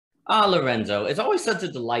Ah, Lorenzo, it's always such a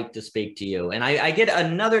delight to speak to you, and I get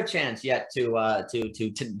another chance yet to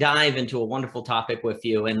dive into a wonderful topic with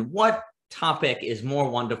you. And what topic is more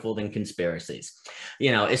wonderful than conspiracies?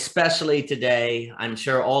 You know, especially today, I'm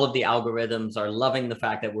sure all of the algorithms are loving the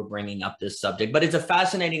fact that we're bringing up this subject, but it's a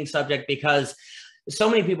fascinating subject because so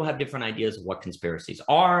many people have different ideas of what conspiracies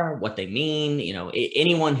are, what they mean. You know,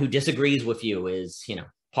 anyone who disagrees with you is,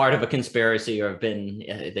 part of a conspiracy or have been,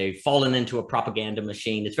 they've fallen into a propaganda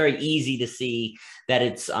machine. It's very easy to see that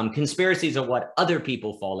it's conspiracies are what other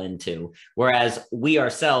people fall into, whereas we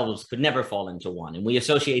ourselves could never fall into one. And we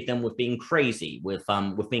associate them with being crazy, with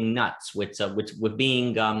being nuts, with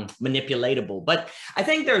being manipulatable. But I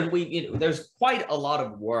think there's quite a lot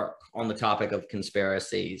of work on the topic of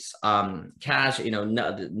conspiracies. Cash,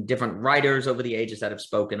 different writers over the ages that have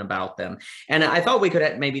spoken about them. And I thought we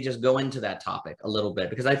could maybe just go into that topic a little bit,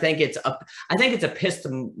 because I think it's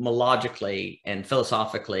epistemologically and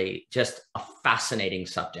philosophically just a fascinating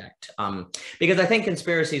subject. Because I think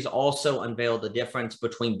conspiracies also unveil the difference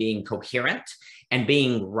between being coherent and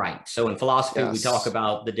being right. So in philosophy, we talk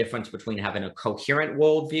about the difference between having a coherent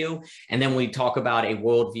worldview, and then we talk about a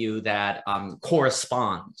worldview that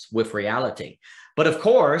corresponds with reality. But of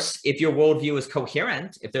course, if your worldview is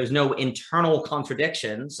coherent, if there's no internal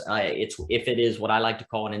contradictions, if it is what I like to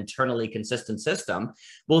call an internally consistent system,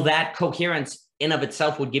 well, that coherence in of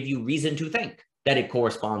itself would give you reason to think that it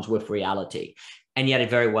corresponds with reality. And yet it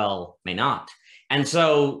very well may not. And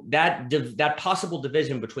so that possible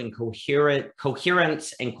division between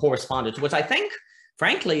coherence and correspondence, which I think,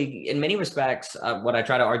 frankly, in many respects, what I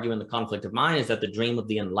try to argue in The Conflict of Mind is that the dream of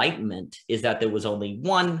the Enlightenment is that there was only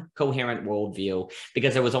one coherent worldview,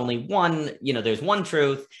 because there was only one, there's one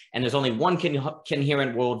truth, and there's only one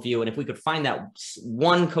coherent worldview. And if we could find that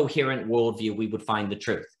one coherent worldview, we would find the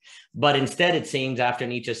truth. But instead, it seems after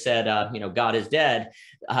Nietzsche said, God is dead,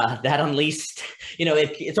 that unleashed,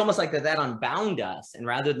 it's almost like that unbound us. And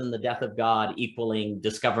rather than the death of God equaling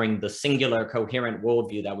discovering the singular coherent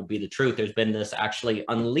worldview that would be the truth, there's been this actually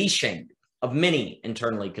unleashing of many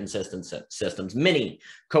internally consistent systems, many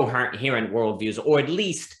coherent worldviews, or at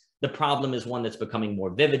least the problem is one that's becoming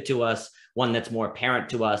more vivid to us, one that's more apparent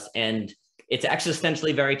to us. And it's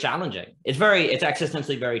existentially very challenging. It's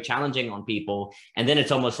existentially very challenging on people. And then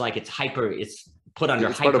it's almost like it's put under hyperdrive.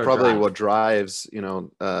 It's part of probably what drives,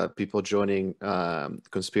 people joining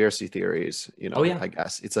conspiracy theories, I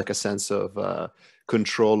guess. It's like a sense of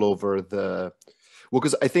control over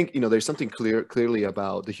because I think, there's something clearly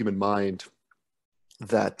about the human mind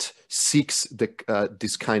that seeks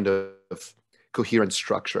this kind of coherent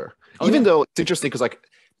structure. Even though it's interesting because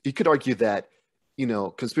you could argue that,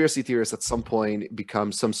 conspiracy theorists at some point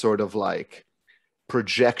become some sort of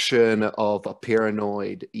projection of a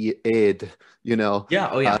paranoid id,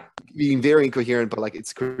 being very incoherent, but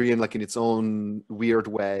it's Korean, in its own weird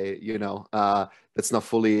way, that's not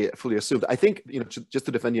fully assumed. I think, just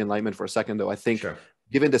to defend the Enlightenment for a second, though, I think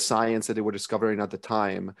given the science that they were discovering at the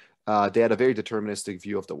time, they had a very deterministic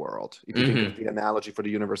view of the world. If you think of the analogy for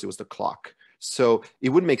the universe, it was the clock. So it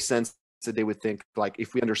would make sense that they would think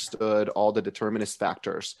if we understood all the determinist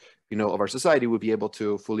factors, of our society, we'd be able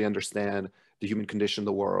to fully understand the human condition,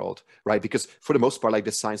 the world, right? Because for the most part,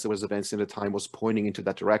 the science that was advancing at the time was pointing into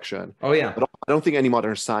that direction. Oh yeah. But I don't think any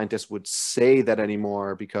modern scientist would say that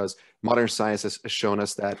anymore, because modern science has shown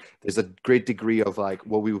us that there's a great degree of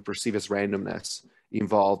what we would perceive as randomness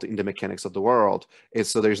involved in the mechanics of the world. And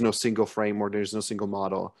so there's no single framework, there's no single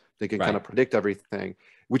model that can kind of predict everything,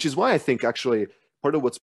 which is why I think actually part of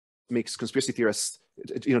what makes conspiracy theorists,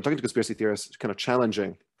 talking to conspiracy theorists kind of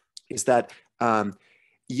challenging is that,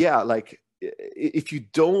 if you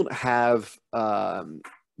don't have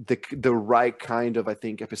the right kind of, I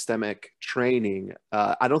think, epistemic training,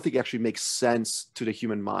 I don't think it actually makes sense to the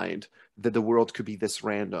human mind that the world could be this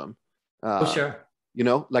random. Sure.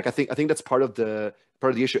 I think that's part of the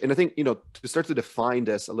issue. And I think, to start to define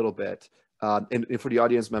this a little bit, and for the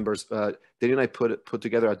audience members, Danny and I put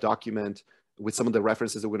together a document with some of the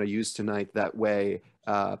references that we're going to use tonight. That way,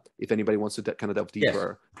 if anybody wants to kind of delve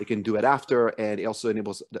deeper, they can do it after. And it also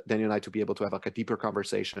enables Daniel and I to be able to have a deeper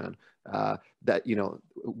conversation that,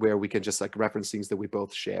 where we can just reference things that we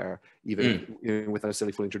both share, even without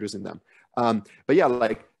necessarily fully introducing them. But yeah,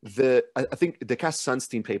 I think the Cass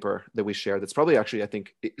Sunstein paper that we shared, that's probably actually, I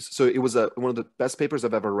think, it was one of the best papers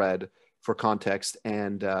I've ever read for context.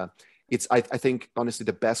 And it's, I think, honestly,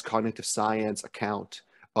 the best cognitive science account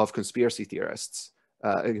of conspiracy theorists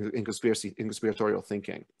in conspiratorial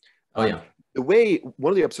thinking. One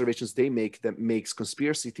of the observations they make that makes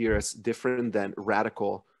conspiracy theorists different than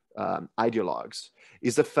radical ideologues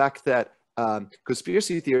is the fact that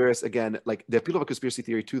conspiracy theorists, again, like the appeal of a conspiracy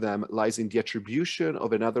theory to them lies in the attribution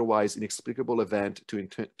of an otherwise inexplicable event to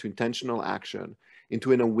intentional action,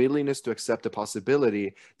 into an unwillingness to accept the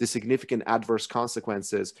possibility the significant adverse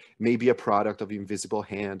consequences may be a product of invisible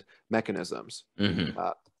hand mechanisms.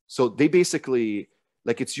 So they basically,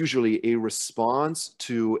 like, it's usually a response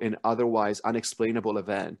to an otherwise unexplainable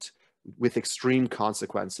event with extreme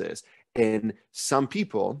consequences. And some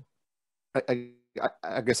people, I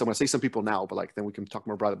guess I'm going to say some people now, but like then we can talk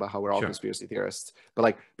more broadly about how we're all conspiracy theorists.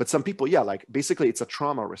 But some people, yeah, like basically it's a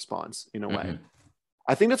trauma response in a way.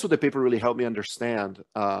 I think that's what the paper really helped me understand.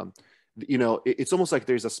 You know, it's almost like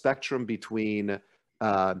there's a spectrum between,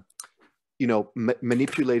 you know,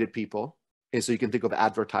 manipulated people. And so you can think of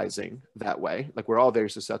advertising that way. Like we're all very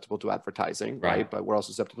susceptible to advertising, right? But we're also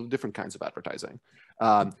susceptible to different kinds of advertising.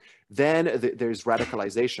 Then there's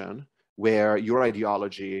radicalization, where your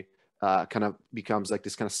ideology kind of becomes like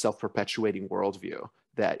this kind of self-perpetuating worldview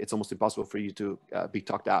that it's almost impossible for you to be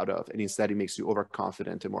talked out of. And instead it makes you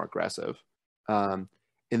overconfident and more aggressive. And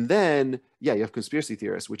then, yeah, you have conspiracy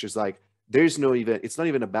theorists, which is like, it's not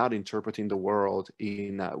even about interpreting the world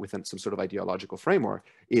within some sort of ideological framework.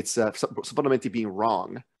 It's fundamentally being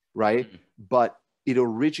wrong, right? But it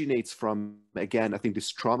originates from, again, I think this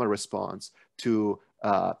trauma response to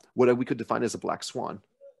what we could define as a black swan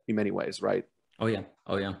in many ways, right? Oh yeah.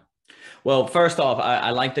 Well, first off,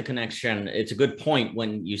 I like the connection. It's a good point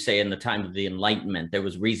when you say in the time of the Enlightenment, there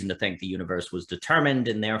was reason to think the universe was determined.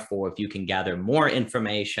 And therefore, if you can gather more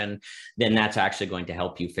information, then that's actually going to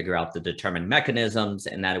help you figure out the determined mechanisms,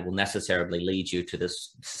 and that it will necessarily lead you to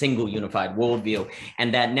this single unified worldview.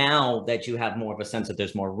 And that now that you have more of a sense that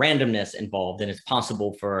there's more randomness involved, and it's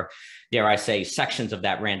possible for, dare I say, sections of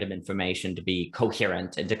that random information to be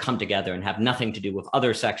coherent and to come together and have nothing to do with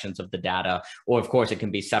other sections of the data. Or of course, it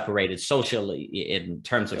can be separated socially in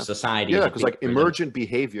terms of society. Yeah, because like emergent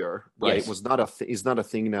behavior, right, is not a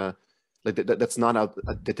thing that's not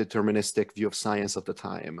the deterministic view of science of the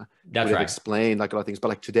time. That's right. Explained like a lot of things, but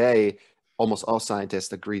like today, almost all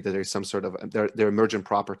scientists agree that there's some sort of they're emergent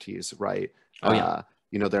properties, right?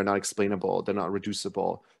 You know, they're not explainable, they're not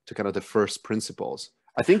reducible to kind of the first principles.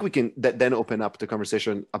 I think we can then open up the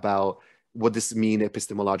conversation about what this means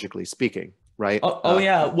epistemologically speaking, right?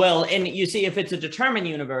 Yeah. Well, and you see, if it's a determined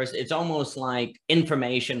universe, it's almost like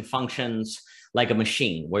information functions like a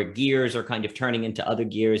machine where gears are kind of turning into other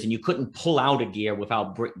gears, and you couldn't pull out a gear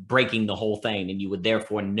without breaking the whole thing, and you would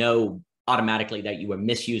therefore know automatically that you were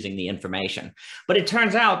misusing the information. But it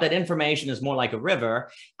turns out that information is more like a river.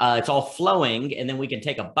 It's all flowing, and then we can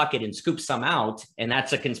take a bucket and scoop some out, and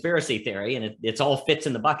that's a conspiracy theory, and it's all fits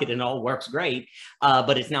in the bucket and all works great,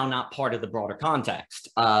 but it's now not part of the broader context.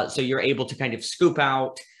 So you're able to kind of scoop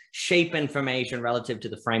out, shape information relative to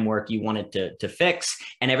the framework you wanted to fix,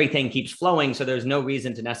 and everything keeps flowing. So there's no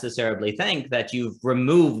reason to necessarily think that you've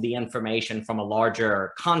removed the information from a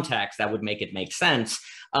larger context that would make it make sense,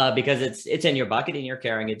 because it's in your bucket and you're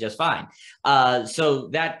carrying it just fine. So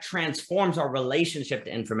that transforms our relationship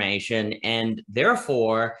to information, and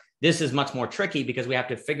therefore this is much more tricky because we have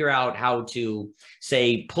to figure out how to,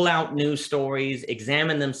 say, pull out news stories,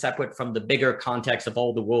 examine them separate from the bigger context of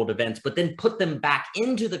all the world events, but then put them back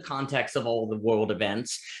into the context of all the world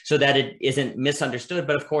events so that it isn't misunderstood.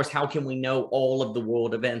 But of course, how can we know all of the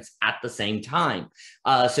world events at the same time?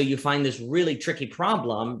 So you find this really tricky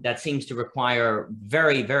problem that seems to require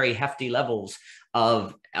very, very hefty levels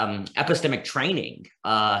of epistemic training.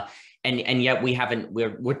 And yet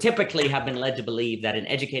we're typically have been led to believe that an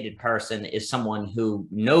educated person is someone who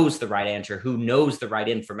knows the right answer, who knows the right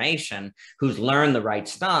information, who's learned the right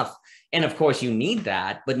stuff. And of course you need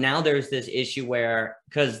that. But now there's this issue where,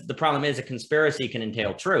 because the problem is a conspiracy can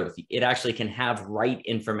entail truth. It actually can have right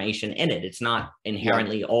information in it. It's not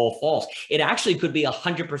inherently all false. It actually could be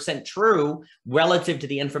 100% true relative to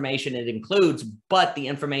the information it includes, but the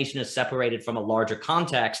information is separated from a larger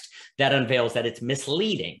context that unveils that it's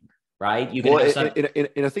misleading. Right? You can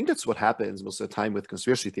and I think that's what happens most of the time with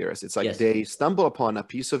conspiracy theorists. It's like they stumble upon a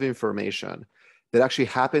piece of information that actually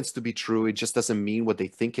happens to be true. It just doesn't mean what they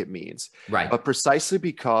think it means. Right. But precisely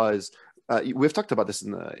because we've talked about this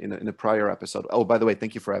in a prior episode. Oh, by the way,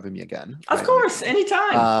 thank you for having me again. Of course,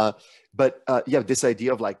 anytime. But this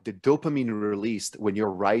idea of like the dopamine released when you're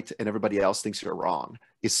right and everybody else thinks you're wrong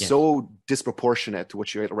is so disproportionate to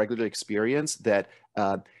what you regularly experience that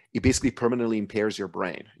it basically permanently impairs your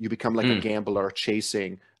brain. You become like a gambler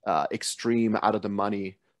chasing extreme out of the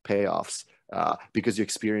money payoffs because you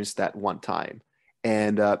experienced that one time.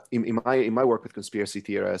 And in my work with conspiracy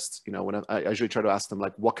theorists, you know, when I usually try to ask them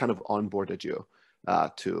like, what kind of onboarded you?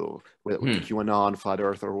 to QAnon, flat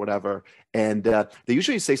Earth, or whatever. And they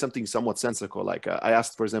usually say something somewhat sensical. Like I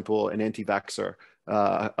asked, for example, an anti-vaxxer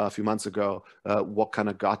a few months ago what kind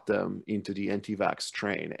of got them into the anti-vax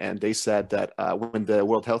train. And they said that when the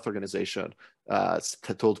World Health Organization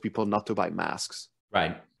told people not to buy masks.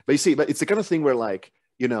 Right. But you see, but it's the kind of thing where, like,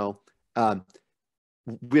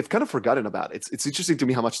 we've kind of forgotten about it. It's interesting to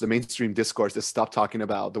me how much the mainstream discourse has stopped talking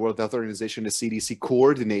about the World Health Organization, the CDC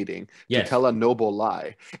coordinating to tell a noble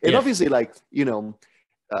lie. And obviously, like, you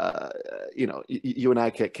and I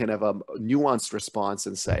can have a nuanced response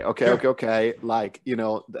and say, okay, like,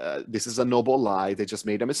 this is a noble lie. They just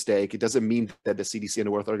made a mistake. It doesn't mean that the CDC and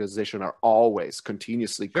the World Organization are always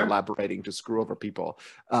continuously collaborating to screw over people.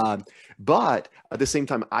 But at the same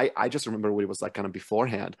time, I just remember what it was like kind of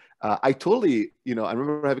beforehand. I totally, I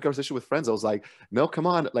remember having a conversation with friends. I was like, no, come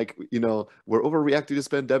on. Like, we're overreacting to this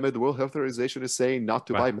pandemic. The World Health Organization is saying not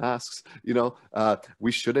to buy masks.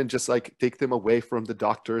 We shouldn't just like take them away from the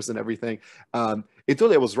doctors and everything. It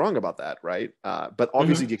totally, I was wrong about that, right? But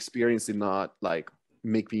obviously the experience did not like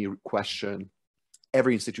make me question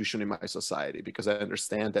every institution in my society, because I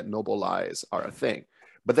understand that noble lies are a thing.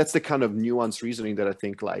 But that's the kind of nuanced reasoning that I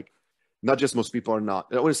think, like, not just most people are not,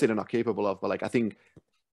 I wouldn't say they're not capable of, but like I think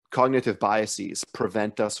cognitive biases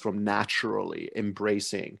prevent us from naturally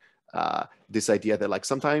embracing this idea that like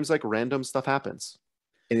sometimes like random stuff happens.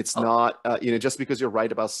 And it's not, just because you're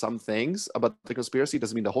right about some things about the conspiracy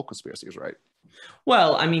doesn't mean the whole conspiracy is right.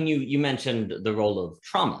 Well, I mean, you mentioned the role of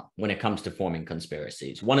trauma when it comes to forming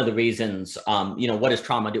conspiracies. One of the reasons, what is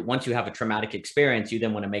trauma? Once you have a traumatic experience, you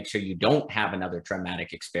then want to make sure you don't have another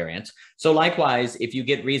traumatic experience. So likewise, if you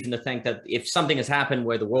get reason to think that if something has happened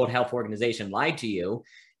where the World Health Organization lied to you,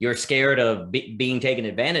 you're scared of being taken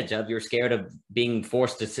advantage of. You're scared of being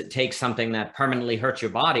forced to take something that permanently hurts your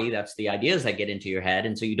body. That's the ideas that get into your head,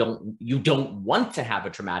 and so you don't want to have a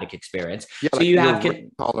traumatic experience. Yeah, so like you have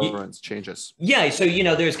tolerance changes. Yeah, so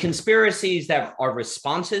there's conspiracies that are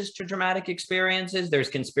responses to traumatic experiences. There's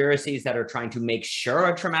conspiracies that are trying to make sure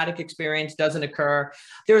a traumatic experience doesn't occur.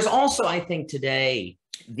 There's also, I think, today,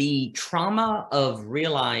 the trauma of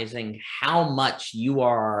realizing how much you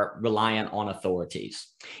are reliant on authorities,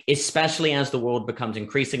 especially as the world becomes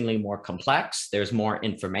increasingly more complex. There's more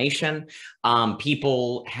information.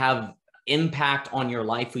 People have impact on your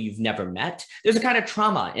life who you've never met. There's a kind of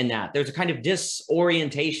trauma in that. There's a kind of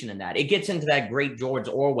disorientation in that. It gets into that great George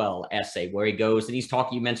Orwell essay where he goes and he's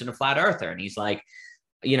talking, you mentioned a flat earther, and he's like,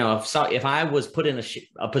 if I was put in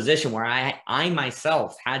a position where I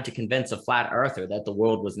myself had to convince a flat earther that the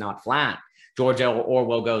world was not flat, George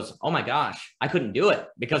Orwell goes, oh my gosh, I couldn't do it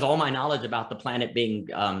because all my knowledge about the planet being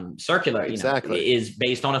circular is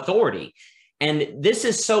based on authority. And this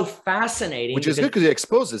is so fascinating. Which is good because it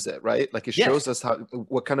exposes it, right? Like it shows us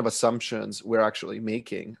what kind of assumptions we're actually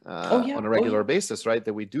making on a regular basis, right?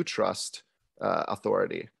 That we do trust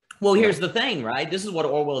authority. Well, here's the thing, right? This is what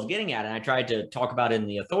Orwell is getting at, and I tried to talk about it in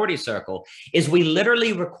the authority circle, is we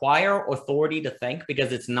literally require authority to think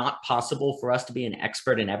because it's not possible for us to be an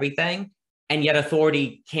expert in everything, and yet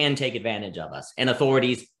authority can take advantage of us, and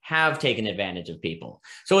authorities have taken advantage of people.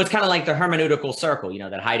 So it's kind of like the hermeneutical circle,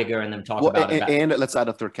 that Heidegger and them talk about. And let's add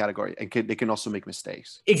a third category, and they can also make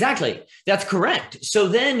mistakes. Exactly. That's correct. So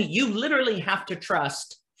then you literally have to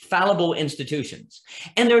trust fallible institutions.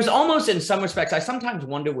 And there's almost, in some respects, I sometimes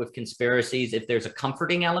wonder with conspiracies if there's a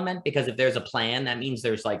comforting element, because if there's a plan, that means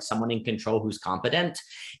there's like someone in control who's competent.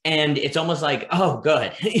 And it's almost like, oh,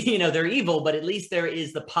 good, they're evil, but at least there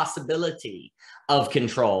is the possibility of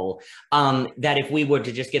control, that if we were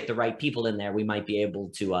to just get the right people in there, we might be able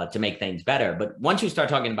to make things better. But once you start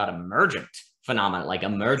talking about emergent phenomena, like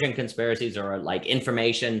emergent conspiracies or like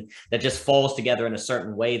information that just falls together in a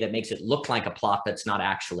certain way that makes it look like a plot that's not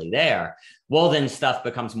actually there, well, then stuff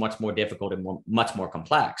becomes much more difficult and much more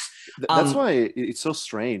complex. That's why it's so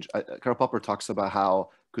strange. Karl Popper talks about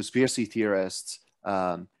how conspiracy theorists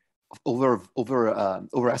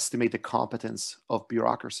overestimate the competence of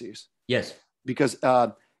bureaucracies. Yes. Because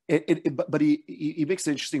but he makes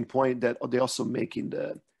an interesting point that they also make in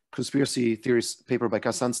the conspiracy theories paper by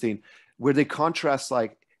Cass Sunstein, where they contrast,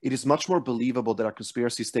 like, it is much more believable that a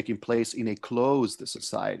conspiracy is taking place in a closed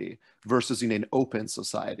society versus in an open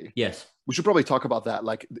society. Yes. We should probably talk about that,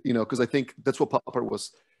 like, because I think that's what Popper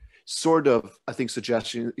was sort of, I think,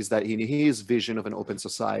 suggestion is that in his vision of an open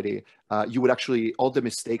society, you would actually, all the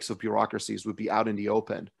mistakes of bureaucracies would be out in the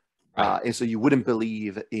open. Right. And so you wouldn't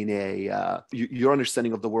believe in your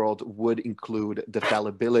understanding of the world would include the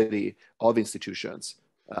fallibility of institutions,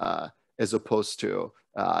 as opposed to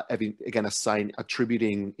having, again,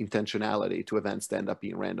 attributing intentionality to events that end up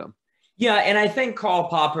being random. Yeah, and I think Karl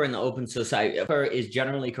Popper in the Open Society is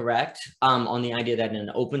generally correct on the idea that in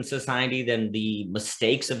an open society, then the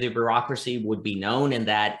mistakes of the bureaucracy would be known, and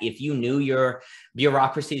that if you knew your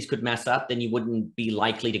bureaucracies could mess up, then you wouldn't be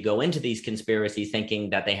likely to go into these conspiracies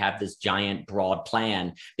thinking that they have this giant, broad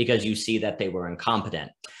plan because you see that they were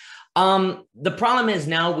incompetent. The problem is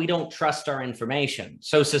now we don't trust our information.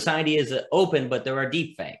 So society is open, but there are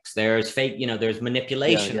deep fakes. There's fake, there's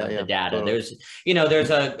manipulation of the data. Totally.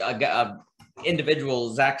 There's a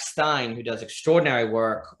individual, Zach Stein, who does extraordinary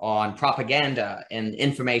work on propaganda and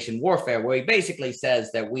information warfare, where he basically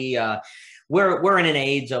says that we're in an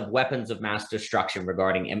age of weapons of mass destruction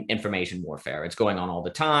regarding information warfare. It's going on all the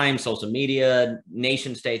time, social media,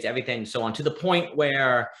 nation states, everything, so on, to the point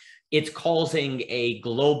where it's causing a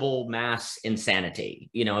global mass insanity.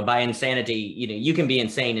 And by insanity, you can be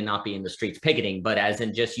insane and not be in the streets picketing, but as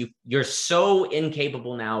in just you're so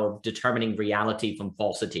incapable now of determining reality from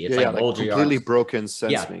falsity. It's like completely broken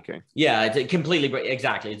sense making. Yeah, it's completely,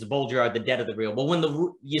 exactly. It's Baudrillard, the dead of the real. But when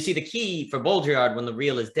you see the key for Baudrillard, when the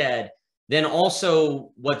real is dead, then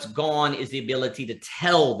also what's gone is the ability to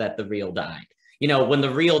tell that the real died. When the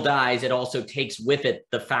real dies, it also takes with it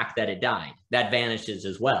the fact that it died. That vanishes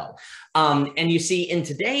as well. And you see, in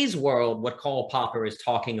today's world, what Karl Popper is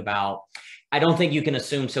talking about, I don't think you can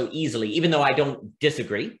assume so easily, even though I don't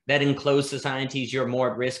disagree that in closed societies, you're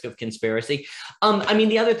more at risk of conspiracy.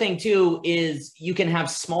 The other thing, too, is you can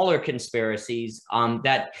have smaller conspiracies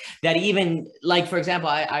that even, like, for example,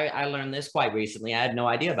 I learned this quite recently. I had no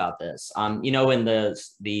idea about this. In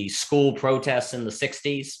the school protests in the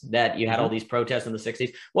 60s, that you had all these protests in the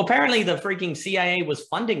 60s. Well, apparently the freaking CIA was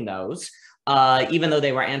funding those. Even though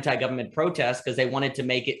they were anti-government protests, because they wanted to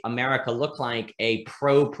make America look like a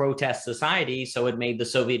pro-protest society, so it made the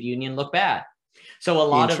Soviet Union look bad. So a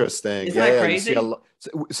lot interesting. Isn't that crazy?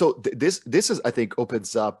 This is, I think,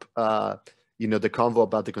 opens up the convo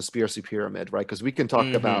about the conspiracy pyramid, right? Because we can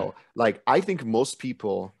talk about, like, I think most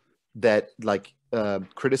people that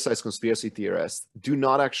criticize conspiracy theorists do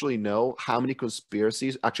not actually know how many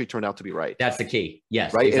conspiracies actually turned out to be right. That's the key.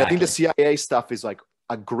 Yes, right. Exactly. And I think the CIA stuff is like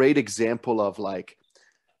a great example of, like,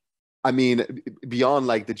 beyond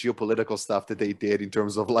like the geopolitical stuff that they did in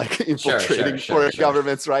terms of like infiltrating foreign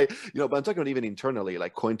governments, right? But I'm talking about even internally,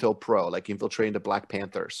 like COINTELPRO, like infiltrating the Black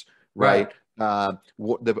Panthers, right?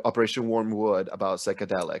 The Operation Wormwood about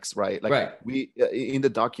psychedelics, right? Like we in the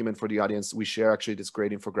document for the audience, we share actually this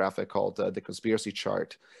great infographic called the conspiracy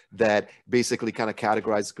chart that basically kind of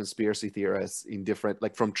categorizes conspiracy theorists in different,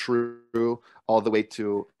 like from true all the way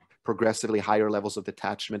to progressively higher levels of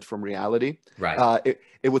detachment from reality. Right.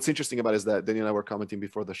 What's interesting about it is that Daniel and I were commenting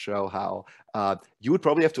before the show how you would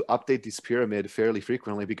probably have to update this pyramid fairly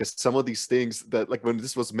frequently, because some of these things that, like, when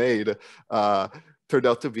this was made, turned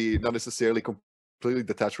out to be not necessarily completely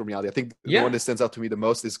detached from reality. I think the one that stands out to me the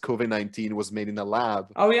most is COVID-19 was made in a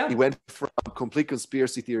lab. Oh yeah. It went from complete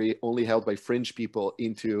conspiracy theory only held by fringe people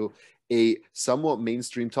into a somewhat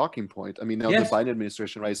mainstream talking point. I mean, now the Biden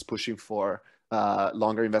administration, right, is pushing for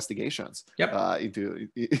longer investigations into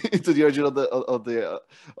the origin of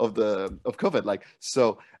COVID. Like,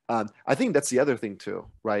 so I think that's the other thing too,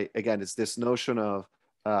 right? Again, it's this notion of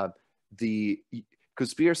the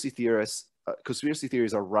conspiracy theorists. Conspiracy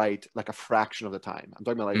theories are right like a fraction of the time. I'm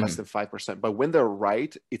talking about like less than 5%. But when they're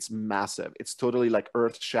right, it's massive. It's totally like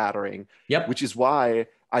earth-shattering. Which is why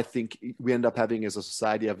I think we end up having as a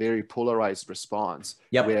society a very polarized response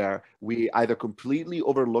where we either completely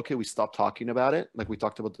overlook it, we stop talking about it, like we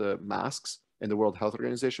talked about the masks and the World Health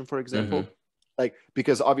Organization, for example. Like,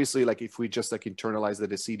 because obviously, like, if we just like internalize that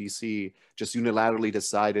the CDC just unilaterally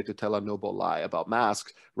decided to tell a noble lie about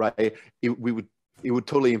masks, right, it would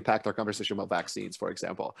totally impact our conversation about vaccines, for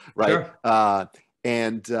example, right?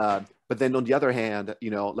 But then on the other hand,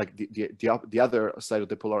 like the other side of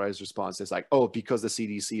the polarized response is like, oh, because the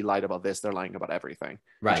CDC lied about this, they're lying about everything,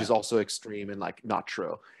 which is also extreme and like not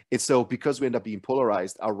true. And so because we end up being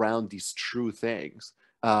polarized around these true things,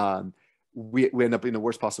 we end up in the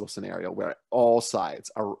worst possible scenario where all sides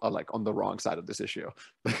are like on the wrong side of this issue.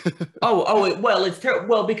 Well, it's terrible.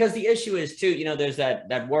 Well, because the issue is too, there's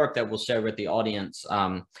that work that we'll share with the audience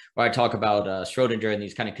where I talk about Schrodinger and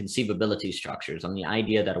these kind of conceivability structures on the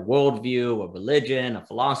idea that a worldview, a religion, a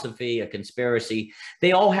philosophy, a conspiracy,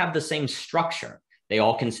 they all have the same structure. They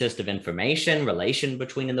all consist of information, relation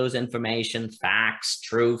between those information, facts,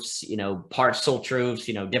 truths, partial truths,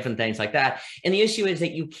 different things like that. And the issue is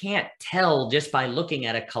that you can't tell just by looking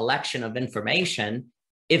at a collection of information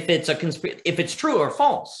if it's true or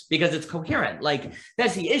false, because it's coherent. Like,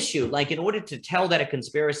 that's the issue. Like, in order to tell that a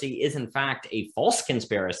conspiracy is in fact a false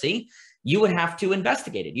conspiracy, you would have to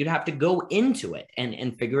investigate it. You'd have to go into it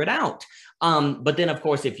and figure it out. But then, of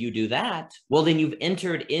course, if you do that, well, then you've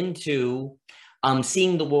entered into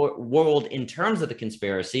seeing the world in terms of the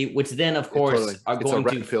conspiracy, which then, of course, are going to...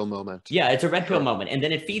 It's a red pill moment. Yeah, it's a red pill moment. And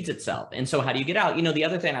then it feeds itself. And so how do you get out? You know, the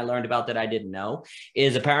other thing I learned about that I didn't know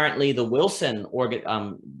is apparently the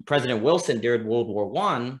President Wilson during World War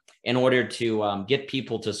I, in order to get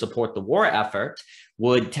people to support the war effort,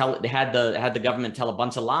 had the government tell a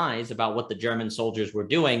bunch of lies about what the German soldiers were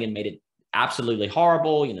doing and made it absolutely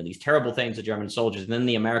horrible, you know, these terrible things to German soldiers. And then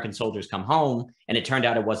the American soldiers come home and it turned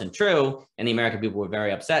out it wasn't true. And the American people were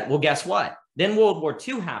very upset. Well, guess what? Then World War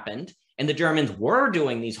II happened and the Germans were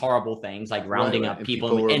doing these horrible things like rounding up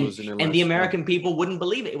people and the American people wouldn't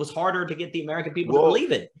believe it. It was harder to get the American people to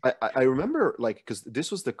believe it. I remember, like, because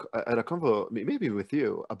this was at a convo maybe with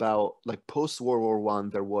you about, like, post World War I,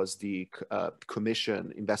 there was the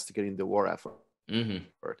commission investigating the war effort,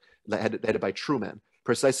 headed by Truman,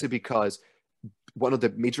 precisely because one of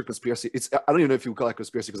the major conspiracy, I don't even know if you would call it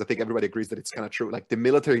conspiracy, because I think everybody agrees that it's kind of true. Like, the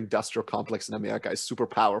military industrial complex in America is super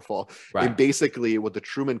powerful. Right. And basically what the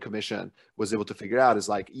Truman Commission was able to figure out is,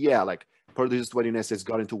 like, yeah, like, part of the reason why the United States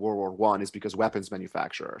got into World War I is because weapons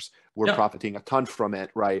manufacturers were profiting a ton from it,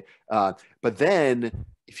 right? But then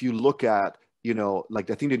if you look at, you know, like,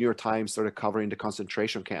 I think the New York Times started covering the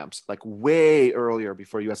concentration camps, like, way earlier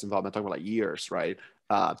before U.S. involvement, I'm talking about, like, years, right?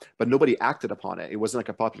 But nobody acted upon it. It wasn't, like,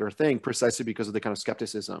 a popular thing, precisely because of the kind of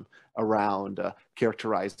skepticism around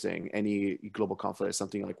characterizing any global conflict as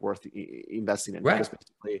something, like, worth investing in. Right. Because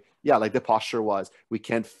basically, yeah, like, the posture was, we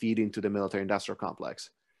can't feed into the military-industrial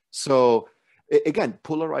complex. So, again,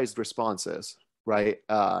 polarized responses, right?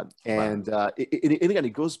 And again,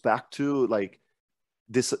 it goes back to, like,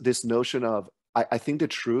 this notion of, I think the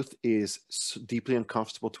truth is deeply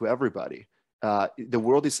uncomfortable to everybody. The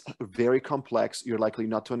world is very complex. You're likely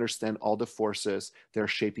not to understand all the forces that are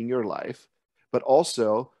shaping your life, but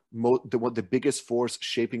also the biggest force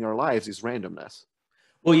shaping our lives is randomness.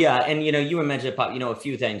 Well, yeah. And, you know, you were mentioning, you know, a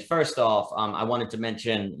few things. First off, I wanted to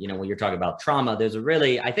mention, you know, when you're talking about trauma, there's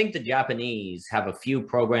I think the Japanese have a few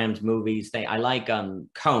programs, movies. I like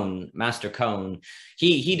Master Cohn.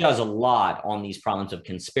 He does a lot on these problems of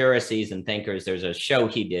conspiracies and thinkers. There's a show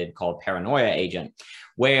he did called Paranoia Agent,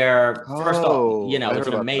 where first off, you know, it's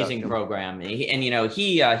an amazing program. And you know,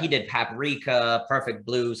 he did Paprika, Perfect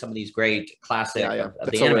Blue, some of these great classic of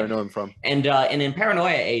That's the anime. Where I know him from. And in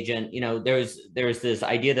Paranoia Agent, you know, there's this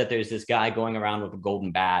idea that there's this guy going around with a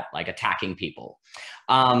golden bat, like, attacking people.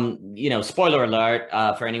 You know, spoiler alert,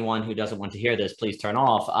 for anyone who doesn't want to hear this, please turn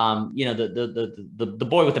off. You know, the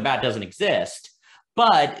boy with the bat doesn't exist.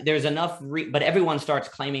 But there's enough, but everyone starts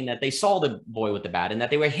claiming that they saw the boy with the bat and that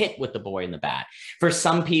they were hit with the boy in the bat. For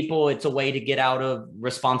some people, it's a way to get out of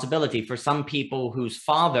responsibility. For some people whose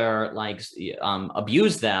father, like,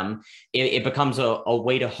 abused them, it becomes a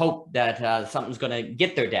way to hope that something's going to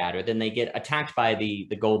get their dad, or then they get attacked by the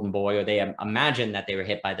golden boy, or they imagine that they were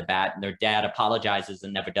hit by the bat and their dad apologizes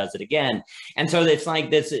and never does it again. And so it's like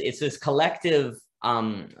it's this collective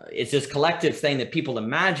thing that people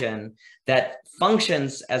imagine that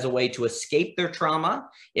functions as a way to escape their trauma.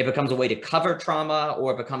 It becomes a way to cover trauma,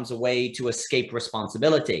 or it becomes a way to escape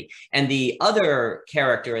responsibility. And the other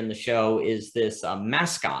character in the show is this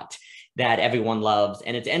mascot that everyone loves.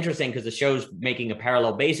 And it's interesting because the show's making a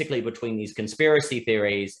parallel basically between these conspiracy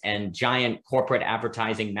theories and giant corporate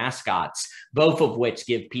advertising mascots, both of which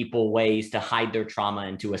give people ways to hide their trauma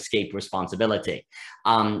and to escape responsibility.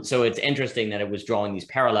 So it's interesting that it was drawing these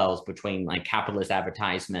parallels between, like, capitalist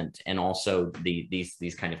advertisement and also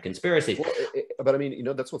these kind of conspiracies. Well, but I mean, you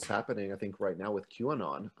know, that's what's happening, I think, right now with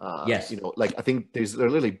QAnon. Yes. You know, like, I think they're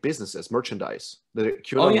literally businesses, merchandise. The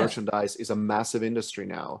QAnon merchandise is a massive industry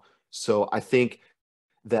now. So I think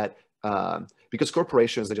that because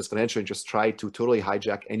corporations, they just financially just try to totally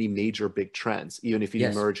hijack any major big trends, even if it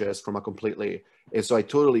emerges from a completely. And so I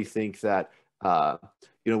totally think that,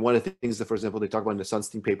 you know, one of the things that, for example, they talk about in the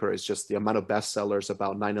Sunstein paper is just the amount of bestsellers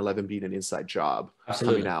about 9/11 being an inside job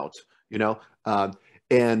coming out, you know?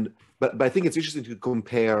 But I think it's interesting to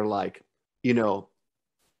compare, like, you know,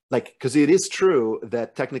 like, because it is true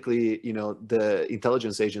that technically, you know, the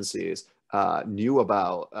intelligence agencies knew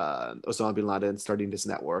about Osama bin Laden starting this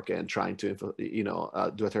network and trying to, you know,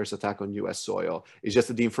 do a terrorist attack on U.S. soil. It's just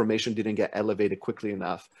that the information didn't get elevated quickly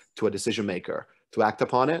enough to a decision maker to act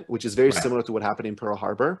upon it, which is very similar to what happened in Pearl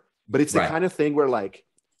Harbor. But it's the kind of thing where, like,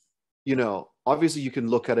 you know, obviously you can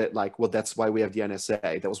look at it like, well, that's why we have the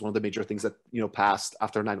NSA. That was one of the major things that, you know, passed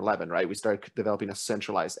after 9/11, right? We started developing a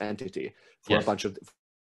centralized entity for a bunch of,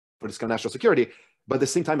 for this kind of national security. But at the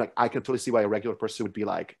same time, like, I can totally see why a regular person would be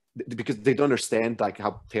like, because they don't understand like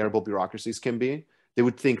how terrible bureaucracies can be. They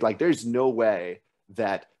would think like, there's no way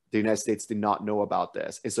that the United States did not know about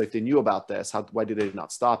this. And so if they knew about this, why did they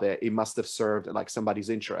not stop it? It must have served like somebody's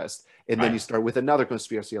interest. And then you start with another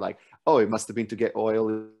conspiracy, like, oh, it must have been to get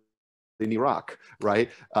oil in Iraq, right?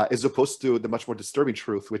 As opposed to the much more disturbing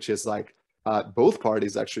truth, which is like, both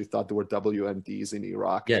parties actually thought there were WMDs in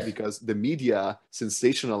Iraq because the media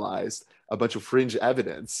sensationalized a bunch of fringe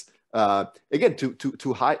evidence. Again,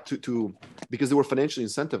 because they were financially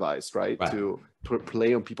incentivized, right? To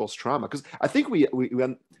play on people's trauma. Because I think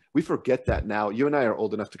we forget that now. You and I are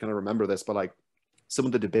old enough to kind of remember this, but like some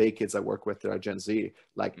of the debate kids I work with that are Gen Z,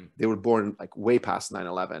 like they were born like way past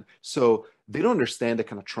 9/11. So they don't understand the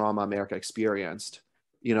kind of trauma America experienced,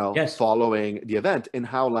 you know, following the event, and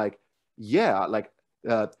how like,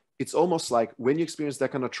 it's almost like when you experience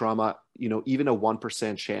that kind of trauma, you know, even a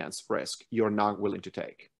 1% chance risk, you're not willing to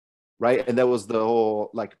take. Right. And that was the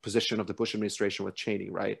whole like position of the Bush administration with Cheney,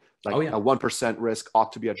 right? Like a 1% risk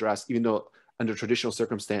ought to be addressed, even though under traditional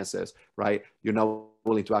circumstances, right, you're not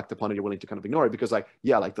willing to act upon it, you're willing to kind of ignore it, because like,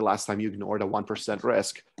 like the last time you ignored a 1%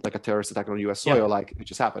 risk, like a terrorist attack on US soil, like it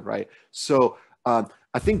just happened, right? So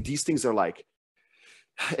I think these things are like,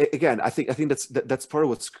 again, I think that's part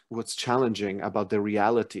of what's challenging about the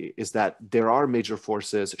reality, is that there are major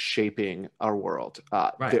forces shaping our world.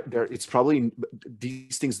 It's probably,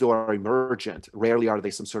 these things though are emergent. Rarely are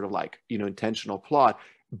they some sort of like, you know, intentional plot.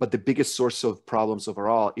 But the biggest source of problems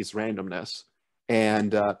overall is randomness,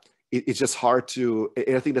 and it's just hard to.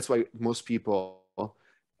 And I think that's why most people,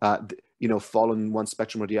 you know, fall on one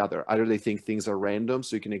spectrum or the other. Either they think things are random,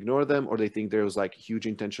 so you can ignore them, or they think there's like huge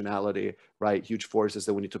intentionality, right? Huge forces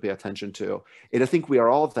that we need to pay attention to. And I think we are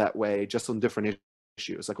all that way, just on different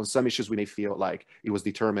issues. Like on some issues, we may feel like it was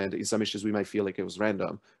determined. In some issues, we might feel like it was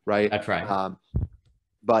random, right? That's right.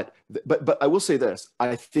 But I will say this.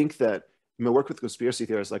 I think that in my work with conspiracy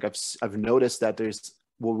theorists, like I've noticed that there's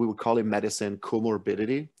what we would call in medicine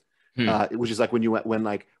comorbidity. Which is like when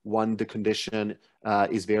like the condition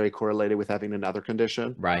is very correlated with having another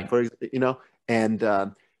condition, right? For, you know, and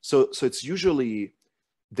so it's usually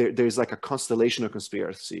there's like a constellation of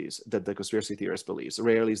conspiracies that the conspiracy theorist believes.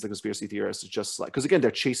 Rarely is the conspiracy theorist just like, because again, they're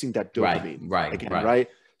chasing that dopamine, right?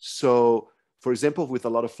 So, for example, with a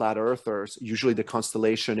lot of flat earthers, usually the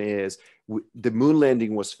constellation is the moon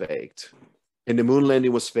landing was faked. And the moon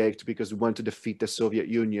landing was faked because we wanted to defeat the Soviet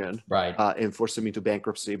Union, and force them into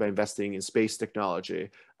bankruptcy by investing in space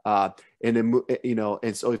technology. And then, you know,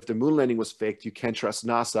 and so if the moon landing was faked, you can't trust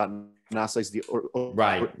NASA. NASA is the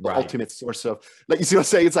ultimate source of, like, you see what I'm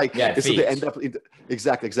saying? It's like, so they end up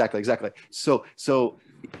exactly. So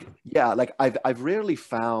yeah, like I've rarely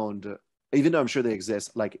found, even though I'm sure they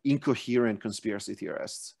exist, like incoherent conspiracy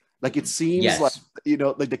theorists. Like it seems like, you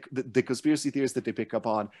know, like the conspiracy theories that they pick up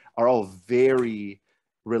on are all very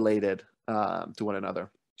related to one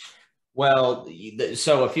another. Well,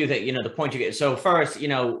 so a few things, you know, the point you get. So first, you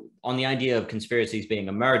know, on the idea of conspiracies being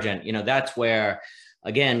emergent, you know, that's where,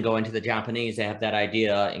 again, going to the Japanese, they have that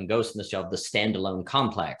idea in Ghost in the Shell, the standalone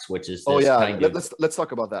complex, which is this kind of, let's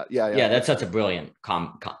talk about that. Yeah, that's such a brilliant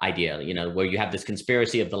idea, you know, where you have this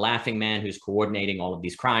conspiracy of the laughing man who's coordinating all of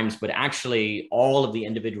these crimes, but actually all of the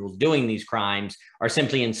individuals doing these crimes are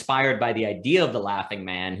simply inspired by the idea of the laughing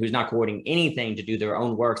man, who's not coordinating anything to do their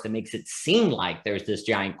own works, that makes it seem like there's this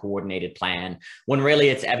giant coordinated plan, when really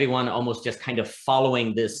it's everyone almost just kind of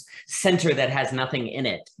following this center that has nothing in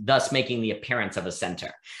it, thus making the appearance of a center.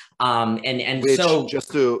 Which, so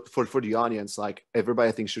just for the audience, like everybody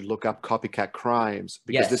I think should look up copycat crimes,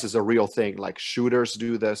 because this is a real thing. Like shooters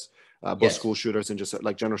do this, both school shooters and just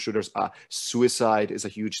like general shooters. Suicide is a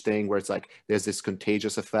huge thing where it's like there's this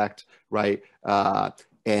contagious effect, right? Like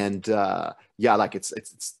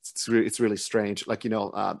it's really strange. Like, you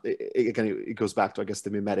know, it goes back to, I guess,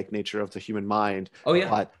 the mimetic nature of the human mind.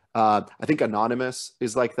 But I think Anonymous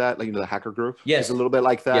is like that. Like, you know, the hacker group is a little bit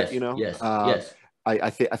like that. You know,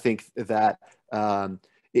 I think that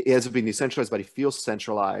it hasn't been decentralized, but it feels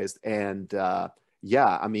centralized. And I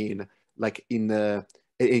mean, like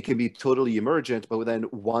it can be totally emergent, but then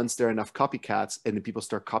once there are enough copycats and then people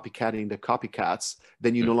start copycatting the copycats,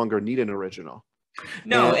 then you no longer need an original.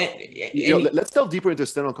 No, you know, let's delve deeper into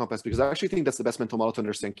standalone complex, because I actually think that's the best mental model to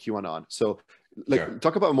understand QAnon. So, like,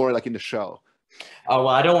 talk about more like in the show. Oh, well,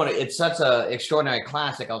 I don't want to, it's such an extraordinary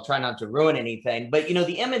classic. I'll try not to ruin anything. But, you know,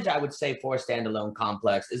 the image I would say for a standalone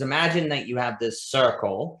complex is, imagine that you have this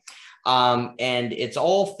circle and it's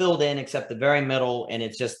all filled in except the very middle. And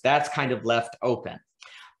it's just, that's kind of left open.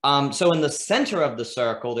 So in the center of the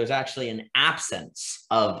circle, there's actually an absence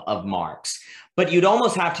of marks. But you'd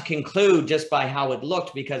almost have to conclude just by how it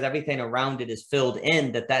looked, because everything around it is filled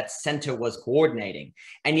in, that that center was coordinating.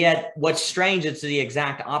 And yet what's strange, it's the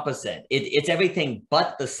exact opposite. It's everything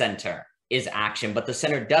but the center is action, but the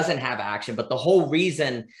center doesn't have action. But the whole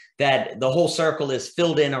reason that the whole circle is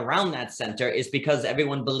filled in around that center is because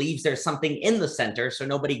everyone believes there's something in the center. So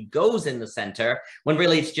nobody goes in the center, when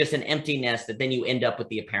really it's just an emptiness, that then you end up with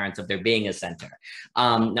the appearance of there being a center.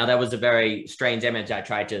 Now that was a very strange image I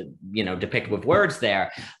tried to, depict with words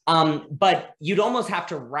there. But you'd almost have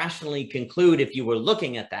to rationally conclude, if you were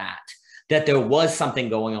looking at that there was something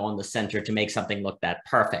going on in the center to make something look that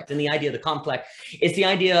perfect. And the idea of the complex is the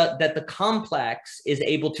idea that the complex is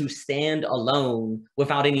able to stand alone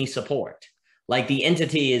without any support. Like the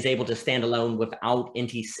entity is able to stand alone without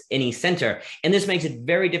any center. And this makes it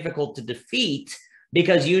very difficult to defeat,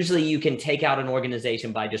 because usually you can take out an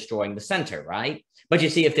organization by destroying the center, right? But you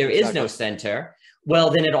see, if there is no center,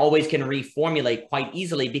 well, then it always can reformulate quite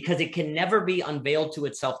easily, because it can never be unveiled to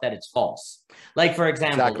itself that it's false. Like, for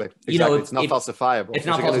example, exactly. It's not falsifiable. It's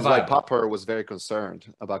not falsifiable. falsifiable. Why Popper was very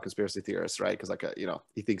concerned about conspiracy theorists, right? Because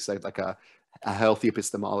he thinks like a healthy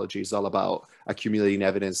epistemology is all about accumulating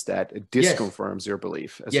evidence that disconfirms your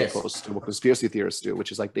belief, as opposed to what conspiracy theorists do,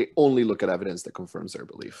 which is like they only look at evidence that confirms their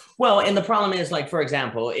belief. Well, and the problem is, like, for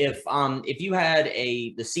example, if you had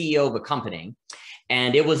the CEO of a company,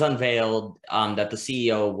 and it was unveiled that the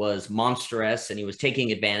CEO was monstrous and he was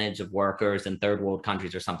taking advantage of workers in third world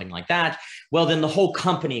countries or something like that, well, then the whole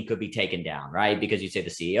company could be taken down, right? Because you say the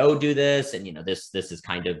CEO do this, and this is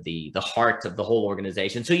kind of the heart of the whole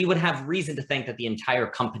organization. So you would have reason to think that the entire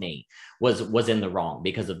company was in the wrong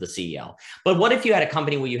because of the CEO. But what if you had a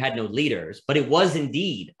company where you had no leaders, but it was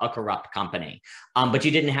indeed a corrupt company, but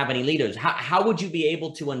you didn't have any leaders? How would you be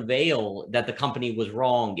able to unveil that the company was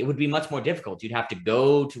wrong? It would be much more difficult. You'd have to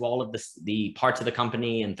go to all of the parts of the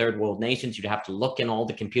company in third world nations. You'd have to look in all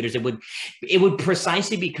the computers. It would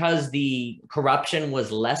precisely because the corruption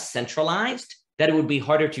was less centralized, that it would be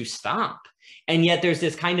harder to stop. And yet there's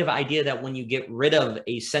this kind of idea that when you get rid of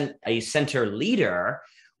a center leader,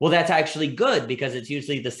 well, that's actually good, because it's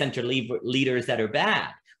usually the center leaders that are bad.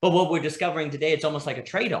 But what we're discovering today, it's almost like a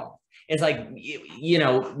trade-off. It's like,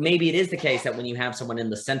 maybe it is the case that when you have someone in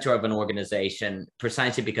the center of an organization,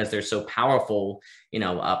 precisely because they're so powerful,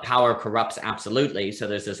 power corrupts absolutely. So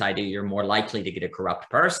there's this idea you're more likely to get a corrupt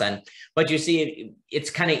person. But you see, it's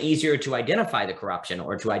kind of easier to identify the corruption,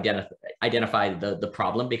 or to identify the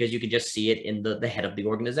problem, because you can just see it in the head of the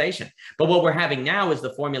organization. But what we're having now is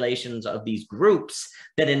the formulations of these groups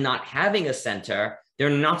that, in not having a center, they're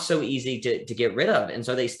not so easy to get rid of. And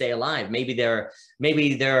so they stay alive. Maybe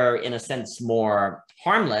they're in a sense more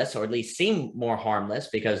harmless, or at least seem more harmless,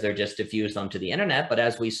 because they're just diffused onto the internet. But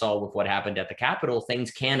as we saw with what happened at the Capitol, things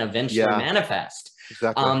can eventually manifest.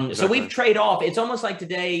 Exactly. So we've trade off. It's almost like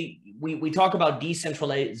today we talk about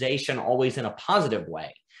decentralization always in a positive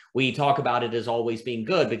way. We talk about it as always being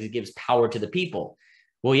good because it gives power to the people.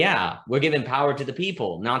 Well, yeah, we're giving power to the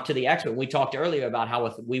people, not to the expert. We talked earlier about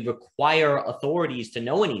how we require authorities to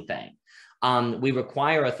know anything. We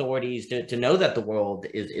require authorities to know that the world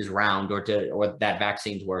is round, or that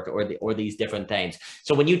vaccines work, or these different things.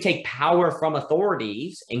 So when you take power from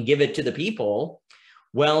authorities and give it to the people,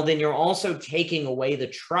 well, then you're also taking away the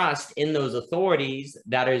trust in those authorities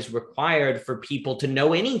that is required for people to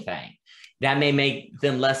know anything. That may make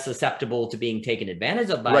them less susceptible to being taken advantage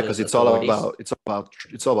of by because it's all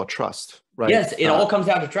about trust, right? Yes, it all comes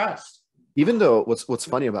down to trust. Even though what's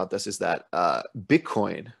funny about this is that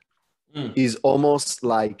Bitcoin is almost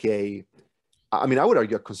like I would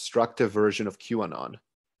argue a constructive version of QAnon,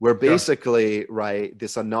 where basically, right,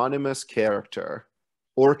 this anonymous character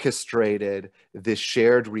orchestrated this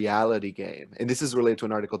shared reality game. And this is related to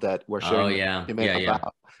an article that we're sharing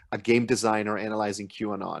about a game designer analyzing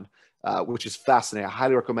QAnon. Which is fascinating. I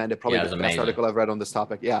highly recommend it. Probably the best article I've read on this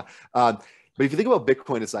topic. Yeah. But if you think about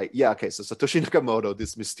Bitcoin, it's like, okay, so Satoshi Nakamoto,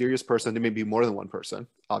 this mysterious person, there may be more than one person,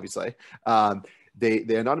 obviously.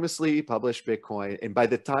 They anonymously publish Bitcoin. And by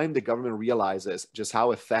the time the government realizes just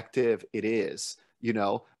how effective it is,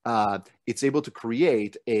 it's able to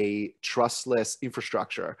create a trustless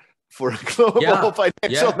infrastructure for a global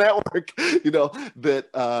financial network,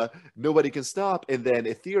 that nobody can stop. And then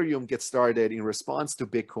Ethereum gets started in response to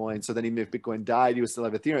Bitcoin. So then even if Bitcoin died, you would still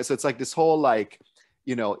have Ethereum. So it's like this whole,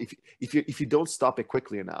 if you don't stop it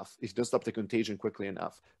quickly enough, if you don't stop the contagion quickly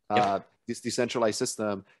enough, this decentralized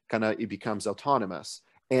system it becomes autonomous.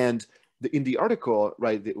 And in the article,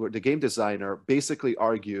 right, the game designer basically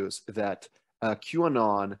argues that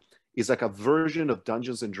QAnon is like a version of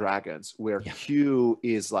Dungeons and Dragons, where Q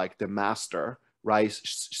is like the master, right?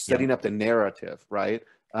 Setting up the narrative, right?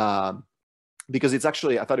 because it's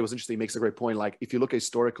actually, I thought it was interesting. It makes a great point. Like, if you look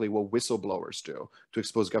historically, what whistleblowers do to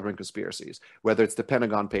expose government conspiracies, whether it's the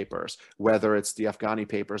Pentagon Papers, whether it's the Afghani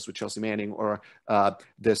papers with Chelsea Manning, or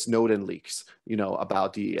the Snowden leaks,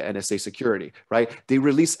 about the NSA security, right? They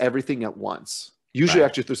release everything at once, usually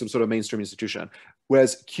actually through some sort of mainstream institution.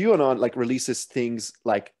 Whereas QAnon like releases things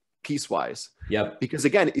like piecewise. Yep. Because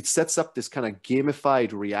again, it sets up this kind of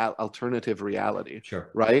gamified alternative reality,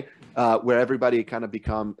 right? Where everybody kind of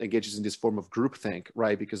engages in this form of groupthink,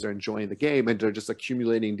 right? Because they're enjoying the game and they're just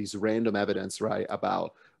accumulating these random evidence, right,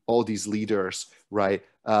 about all these leaders, right?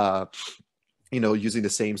 Using the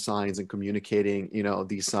same signs and communicating,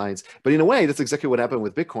 these signs. But in a way, that's exactly what happened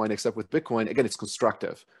with Bitcoin, except with Bitcoin, again, it's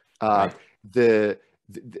constructive.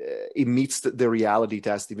 It meets the reality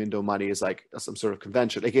test, even though money is like some sort of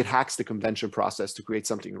convention. Like, it hacks the convention process to create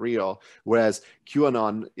something real. Whereas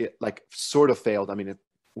QAnon, it like sort of failed. I mean,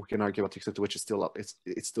 we can argue about the extent to which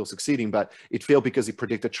it's still succeeding, but it failed because it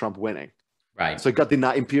predicted Trump winning. Right. So it got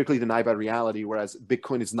empirically denied by reality, whereas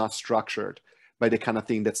Bitcoin is not structured by the kind of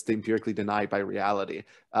thing that's empirically denied by reality.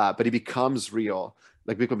 But it becomes real.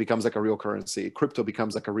 Like, Bitcoin becomes like a real currency. Crypto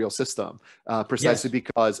becomes like a real system, precisely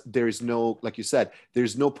because there is no, like you said,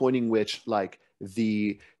 there's no point in which like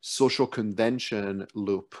the social convention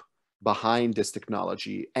loop behind this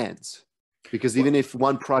technology ends. Because even if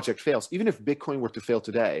one project fails, even if Bitcoin were to fail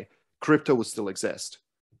today, crypto would still exist.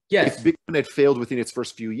 Yes. If Bitcoin had failed within its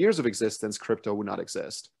first few years of existence, crypto would not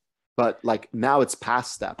exist. But like, now it's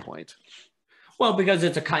past that point. Well, because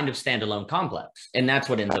it's a kind of standalone complex, and that's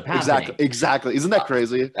what ends up happening. Exactly. Isn't that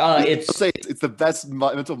crazy? It's the best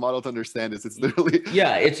mental model to understand this. It's literally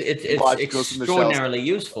it's extraordinarily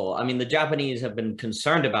useful. I mean, the Japanese have been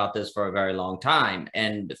concerned about this for a very long time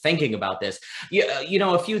and thinking about this.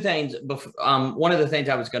 A few things. One of the things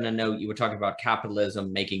I was going to note, you were talking about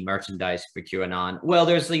capitalism making merchandise for QAnon. Well,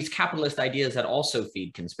 there's these capitalist ideas that also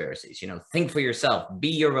feed conspiracies. Think for yourself, be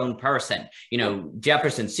your own person.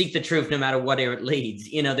 Jefferson, seek the truth no matter what it leads.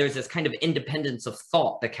 There's this kind of independence of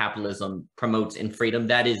thought that capitalism promotes in freedom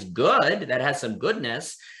that is good, that has some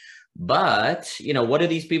goodness. But, what do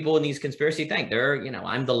these people in these conspiracy think? They're,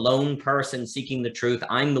 I'm the lone person seeking the truth.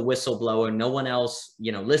 I'm the whistleblower. No one else,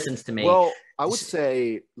 listens to me. Well, I would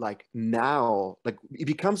say like now, like it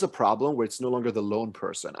becomes a problem where it's no longer the lone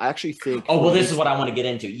person. I actually think. Oh, well, this is what I want to get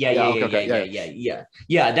into. Yeah.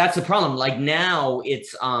 That's the problem. Like now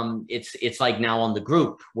it's like now on the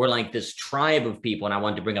group, we're like this tribe of people. And I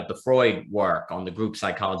wanted to bring up the Freud work on the group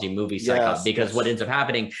psychology, movie psychology, because what ends up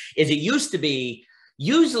happening is it used to be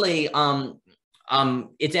usually,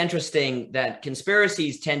 it's interesting that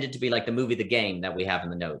conspiracies tended to be like the movie The Game that we have in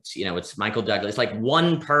the notes. It's Michael Douglas. It's like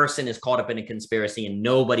one person is caught up in a conspiracy and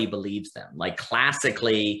nobody believes them. Like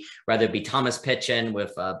classically, whether it be Thomas Pynchon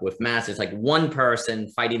with Mass, it's like one person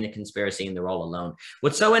fighting the conspiracy and they're all alone.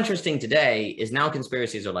 What's so interesting today is now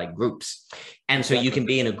conspiracies are like groups. And so you can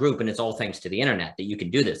be in a group, and it's all thanks to the internet that you can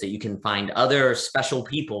do this, that you can find other special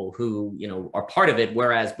people who, are part of it.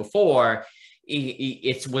 Whereas before,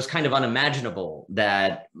 it was kind of unimaginable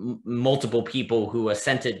that multiple people who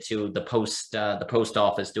assented to the post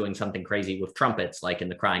office doing something crazy with trumpets, like in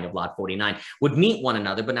the crying of Lot 49, would meet one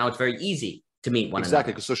another. But now it's very easy to meet one another.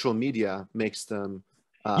 Exactly, because social media makes them.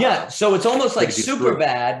 So it's almost like super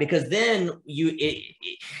bad, because then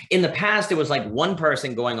in the past, it was like one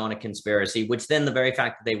person going on a conspiracy, which then the very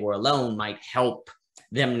fact that they were alone might help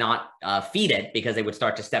them not feed it, because they would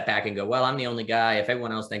start to step back and go, well, I'm the only guy. If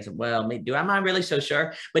everyone else thinks, well, am I really so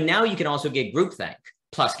sure? But now you can also get groupthink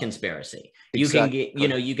plus conspiracy. You can get,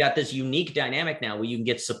 you got this unique dynamic now where you can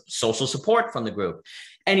get social support from the group.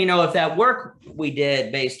 And, if that work we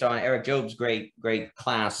did based on Eric Job's great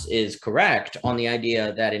class is correct on the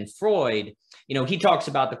idea that in Freud, he talks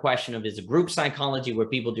about the question of, is a group psychology where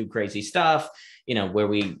people do crazy stuff, where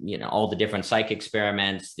we, all the different psych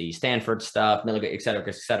experiments, the Stanford stuff, et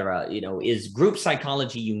cetera, is group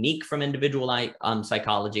psychology unique from individual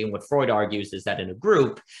psychology? And what Freud argues is that in a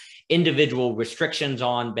group, individual restrictions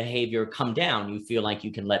on behavior come down. You feel like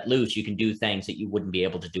you can let loose. You can do things that you wouldn't be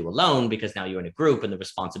able to do alone, because now you're in a group and the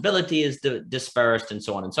responsibility is dispersed, and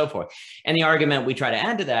so on and so forth. And the argument we try to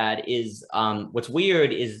add to that is what's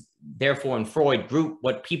weird is, therefore, in Freud,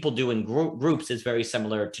 what people do in groups is very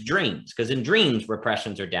similar to dreams, because in dreams,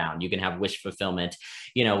 repressions are down. You can have wish fulfillment.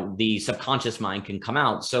 The subconscious mind can come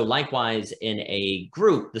out. So likewise, in a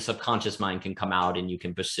group, the subconscious mind can come out and you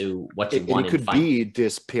can pursue what you want. It could be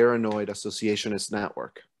this paranoid associationist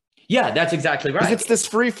network. Yeah, that's exactly right. It's this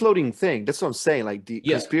free-floating thing. That's what I'm saying. Like the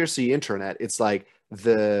conspiracy internet, it's like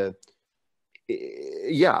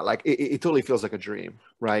it totally feels like a dream,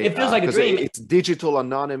 right? It feels like a dream. It's digital,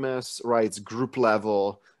 anonymous, right? It's group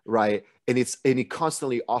level. right? And it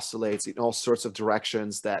constantly oscillates in all sorts of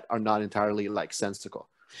directions that are not entirely like sensical.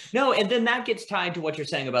 No, and then that gets tied to what you're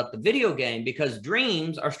saying about the video game, because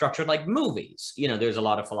dreams are structured like movies. You know, there's a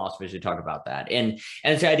lot of philosophers who talk about that. And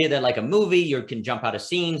it's the idea that like a movie, you can jump out of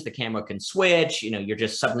scenes, the camera can switch, you know, you're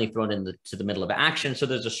just suddenly thrown into the middle of action. So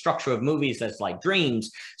there's a structure of movies that's like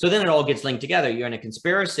dreams. So then it all gets linked together. You're in a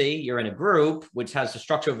conspiracy, you're in a group, which has the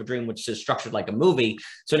structure of a dream, which is structured like a movie.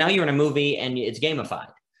 So now you're in a movie and it's gamified.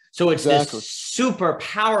 So it's this super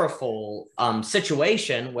powerful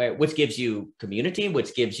situation which gives you community,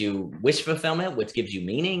 which gives you wish fulfillment, which gives you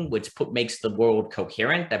meaning, which makes the world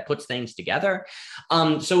coherent, that puts things together.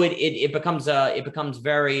 So it becomes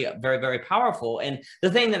very, very, very powerful. And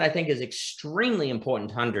the thing that I think is extremely important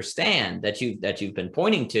to understand that you've been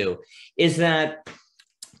pointing to is that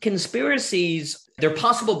conspiracies, they're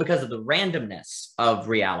possible because of the randomness of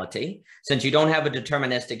reality. Since you don't have a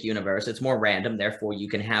deterministic universe, it's more random. Therefore, you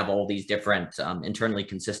can have all these different internally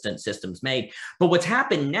consistent systems made. But what's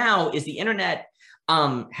happened now is the internet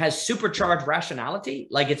has supercharged rationality.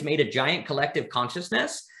 Like it's made a giant collective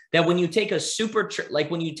consciousness that when you take a super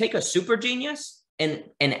genius and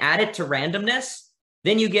add it to randomness,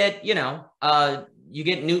 then you get, you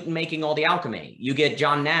get Newton making all the alchemy. You get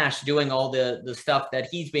John Nash doing all the stuff that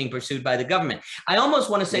he's being pursued by the government. I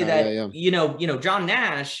almost want to say John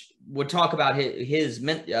Nash would talk about his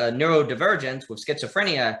neurodivergence with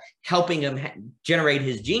schizophrenia, helping him generate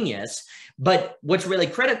his genius. But what's really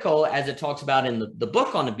critical, as it talks about in the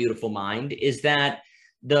book on The Beautiful Mind, is that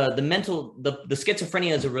the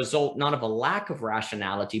schizophrenia is a result not of a lack of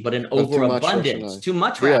rationality, but an overabundance, too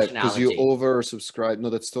much rationality. Because you oversubscribe.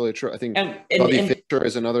 No, that's totally true. I think Bobby Fischer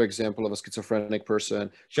is another example of a schizophrenic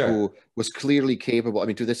person who was clearly capable. I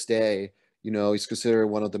mean, to this day, he's considered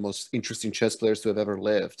one of the most interesting chess players to have ever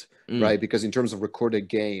lived, right? Because in terms of recorded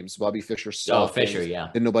games, Bobby Fischer saw things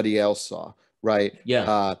that nobody else saw, right?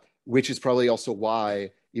 Yeah. Which is probably also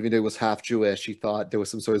why, even though he was half Jewish, he thought there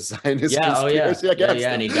was some sort of Zionist conspiracy against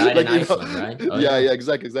him. And he died in Iceland, right?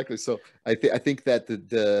 Exactly. So I think that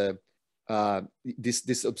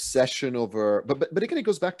this obsession over, but again, it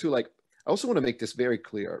goes back to like, I also want to make this very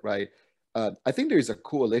clear, right? I think there is a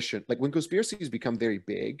coalition, like when conspiracies become very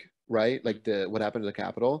big, right? Like what happened to the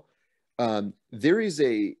Capitol,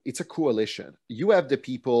 it's a coalition. You have the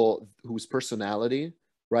people whose personality,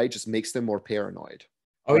 right, just makes them more paranoid.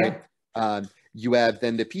 You have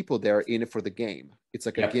then the people that are in it for the game. It's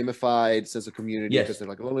like a gamified sense of community because they're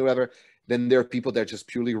like lonely, whatever. Then there are people that are just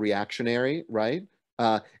purely reactionary, right?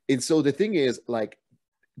 And so the thing is, like,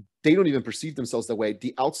 they don't even perceive themselves that way.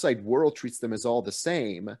 The outside world treats them as all the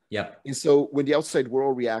same. Yep. And so when the outside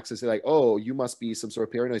world reacts and say like, oh, you must be some sort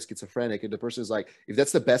of paranoid schizophrenic, and the person is like, if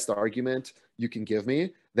that's the best argument you can give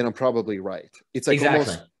me, then I'm probably right. It's like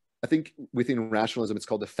almost, I think within rationalism, it's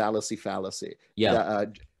called the fallacy. Yeah.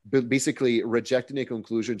 Basically rejecting a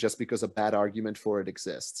conclusion just because a bad argument for it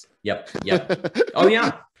exists. Yep. Oh,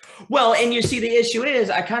 yeah. Well, and you see, the issue is,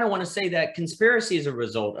 I kind of want to say that conspiracy is a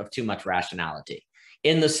result of too much rationality.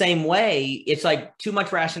 In the same way, it's like too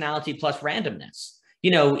much rationality plus randomness.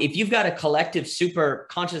 If you've got a collective super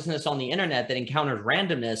consciousness on the internet that encounters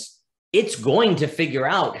randomness, it's going to figure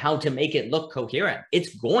out how to make it look coherent.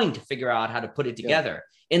 It's going to figure out how to put it together.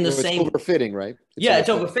 It's overfitting, right? It's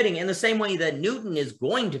overfitting in the same way that Newton is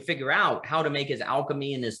going to figure out how to make his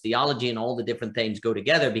alchemy and his theology and all the different things go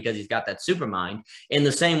together because he's got that super mind. In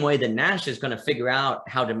the same way that Nash is going to figure out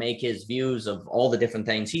how to make his views of all the different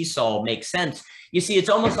things he saw make sense. You see, it's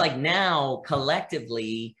almost like now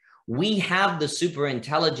collectively we have the super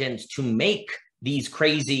intelligence to make these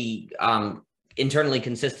crazy internally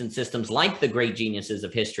consistent systems like the great geniuses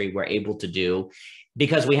of history were able to do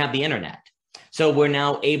because we have the internet. So we're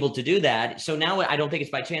now able to do that. So now I don't think it's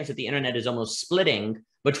by chance that the internet is almost splitting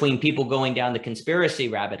between people going down the conspiracy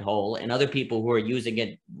rabbit hole and other people who are using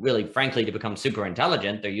it really, frankly, to become super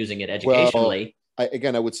intelligent. They're using it educationally.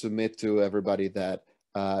 Well, I would submit to everybody that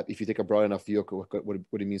if you take a broad enough view of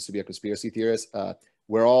what it means to be a conspiracy theorist,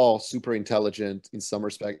 we're all super intelligent in some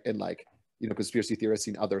respect, and like, conspiracy theorists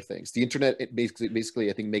in other things. The internet, it basically,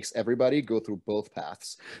 I think, makes everybody go through both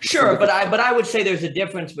paths. Sure, but I would say there's a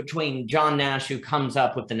difference between John Nash, who comes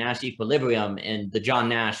up with the Nash equilibrium, and the John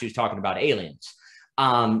Nash who's talking about aliens.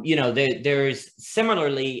 There's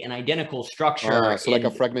similarly an identical structure. So like a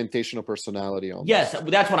fragmentation of personality. Almost. Yes,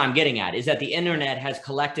 that's what I'm getting at, is that the internet has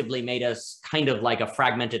collectively made us kind of like a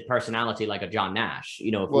fragmented personality, like a John Nash.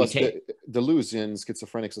 The Deleuzian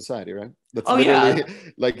schizophrenic society, right? That's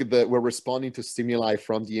like we're responding to stimuli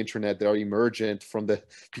from the internet that are emergent from the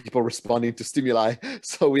people responding to stimuli.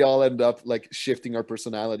 So we all end up like shifting our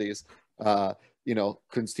personalities,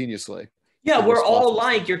 continuously. Yeah, we're all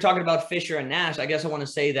like, you're talking about Fisher and Nash. I guess I want to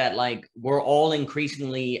say that, like, we're all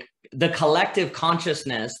increasingly, the collective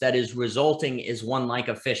consciousness that is resulting is one like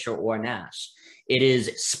a Fisher or Nash. It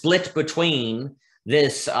is split between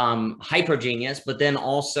this hyper genius, but then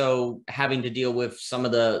also having to deal with some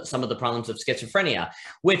of the problems of schizophrenia,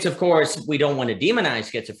 which of course we don't want to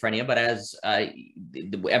demonize schizophrenia, but as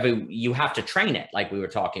you have to train it, like we were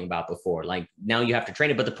talking about before. Like, now you have to train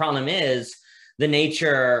it, but the problem is, the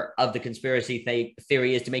nature of the conspiracy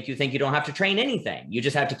theory is to make you think you don't have to train anything. You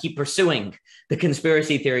just have to keep pursuing the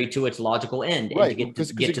conspiracy theory to its logical end. Right. And because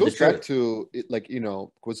it goes back to it, like, you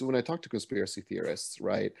know, because when I talk to conspiracy theorists,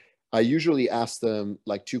 right, I usually ask them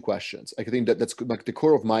like two questions. I think that's like the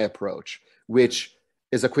core of my approach, which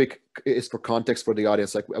is for context for the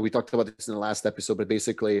audience. Like, we talked about this in the last episode, but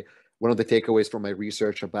basically one of the takeaways from my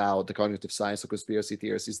research about the cognitive science of conspiracy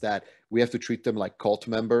theorists is that we have to treat them like cult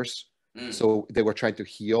members. So they were trying to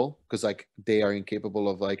heal because, like, they are incapable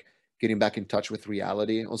of like getting back in touch with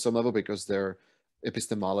reality on some level because their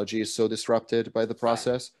epistemology is so disrupted by the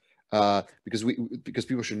process. Because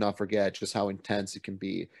people should not forget just how intense it can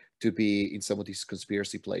be to be in some of these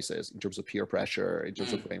conspiracy places in terms of peer pressure, in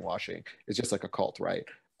terms of brainwashing. It's just like a cult, right?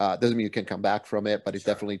 Doesn't mean you can come back from it, but it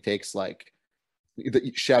definitely takes, like,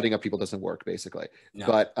 shouting at people doesn't work, basically. No.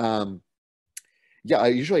 But yeah, I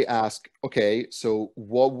usually ask, okay, so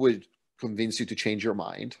what would convince you to change your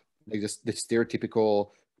mind? Like the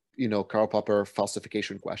stereotypical, you know, Karl Popper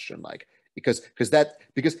falsification question, like, because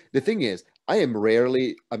the thing is, I am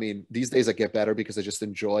rarely, I mean, these days I get better because I just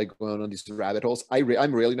enjoy going on these rabbit holes.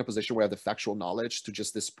 I'm rarely in a position where I have the factual knowledge to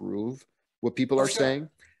just disprove what people are saying.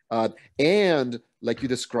 And like you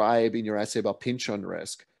describe in your essay about pinch on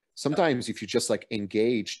risk, sometimes if you just like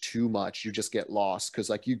engage too much, you just get lost,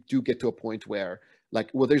 because like you do get to a point where, like,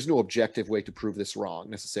 well, there's no objective way to prove this wrong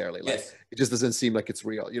necessarily. Like, it just doesn't seem like it's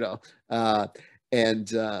real, you know? And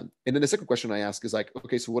then the second question I ask is like,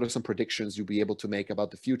 okay, so what are some predictions you'll be able to make about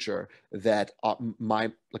the future that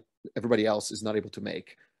like everybody else is not able to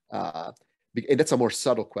make? And that's a more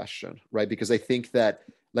subtle question, right? Because I think that,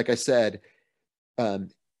 like I said,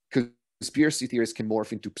 conspiracy theories can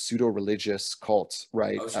morph into pseudo-religious cults,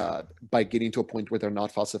 right? By getting to a point where they're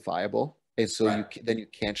not falsifiable. And so then you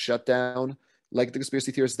can't shut down like the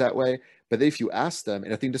conspiracy theorists that way. But then if you ask them,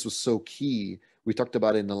 and I think this was so key, we talked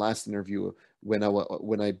about it in the last interview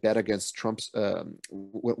when I bet against Trump's,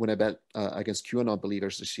 when I bet against QAnon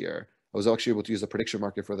believers this year, I was actually able to use a prediction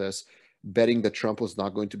market for this, betting that Trump was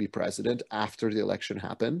not going to be president after the election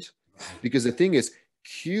happened. Because the thing is,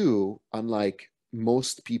 Q, unlike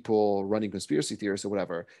most people running conspiracy theories or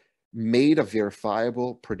whatever, made a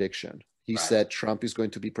verifiable prediction. He said Trump is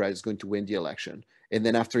going to be president, is going to win the election. And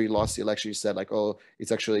then after he lost the election, he said like, oh, he's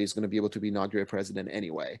going to be able to be inaugurated president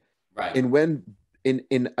anyway. Right.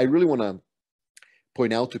 And I really want to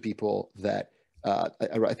point out to people that I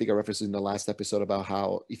think I referenced in the last episode about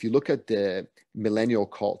how if you look at the millennial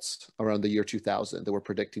cults around the year 2000 that were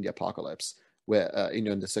predicting the apocalypse, where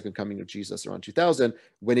in the second coming of Jesus around 2000,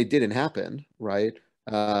 when it didn't happen, right?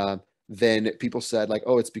 Then people said like,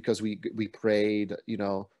 oh, it's because we prayed,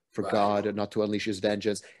 for God not to unleash his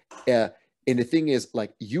vengeance. And the thing is,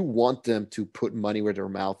 like, you want them to put money where their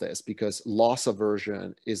mouth is, because loss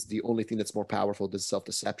aversion is the only thing that's more powerful than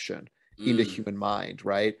self-deception in the human mind,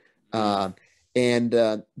 right? And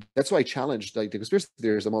that's why I challenged like the conspiracy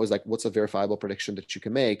theories. I'm always like, what's a verifiable prediction that you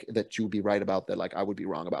can make that you'll be right about that like I would be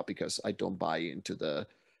wrong about, because I don't buy into the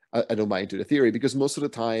theory, because most of the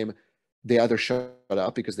time they either shut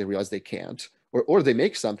up because they realize they can't, or they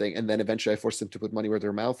make something and then eventually I force them to put money where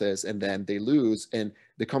their mouth is, and then they lose and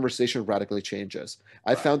the conversation radically changes.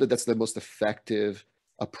 I found that that's the most effective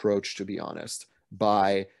approach, to be honest,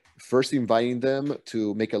 by first inviting them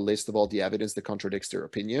to make a list of all the evidence that contradicts their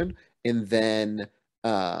opinion, and then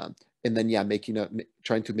trying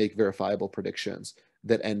to make verifiable predictions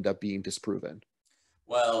that end up being disproven.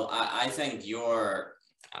 Well, I think your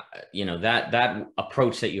that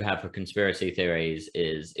approach that you have for conspiracy theories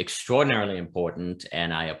is extraordinarily important,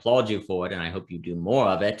 and I applaud you for it, and I hope you do more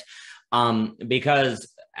of it, because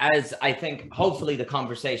as I think hopefully the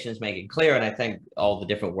conversation is making clear, and I think all the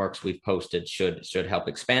different works we've posted should help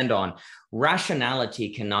expand on,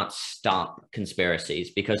 rationality cannot stop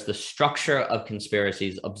conspiracies, because the structure of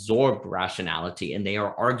conspiracies absorbed rationality, and they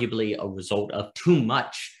are arguably a result of too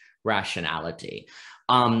much rationality.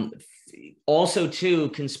 Also, too,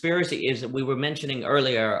 conspiracy is, we were mentioning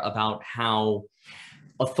earlier about how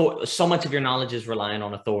so much of your knowledge is reliant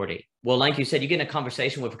on authority. Well, like you said, you get in a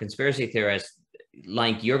conversation with a conspiracy theorist,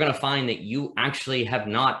 like you're going to find that you actually have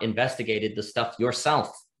not investigated the stuff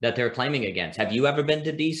yourself that they're claiming against. Have you ever been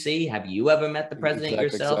to DC? Have you ever met the president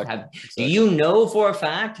yourself? Exactly. Do you know for a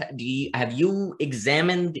fact? Have you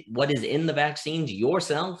examined what is in the vaccines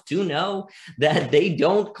yourself to know that they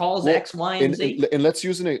don't cause X, Y, and Z? And let's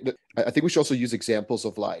use I think we should also use examples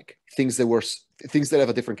of like things that have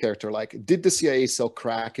a different character. Like, did the CIA sell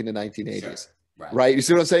crack in the 1980s? Sure. Right. You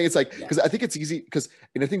see what I'm saying? It's like, because I think it's easy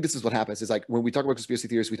and I think this is what happens is like when we talk about conspiracy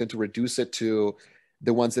theories, we tend to reduce it to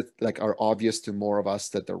the ones that like are obvious to more of us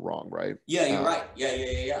that they're wrong. Right. Yeah, you're right.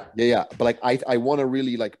 Yeah. But like, I want to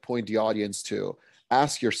really like point the audience to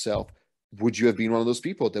ask yourself, would you have been one of those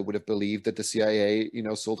people that would have believed that the CIA,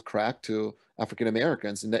 sold crack to African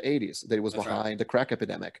Americans in the 80s, that it was behind the crack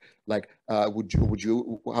epidemic? Like, how would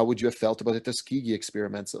you have felt about the Tuskegee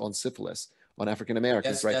experiments on syphilis on African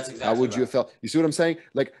Americans, right? That's exactly how would you have felt? You see what I'm saying?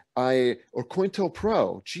 Like or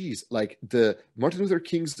COINTELPRO, geez, like the Martin Luther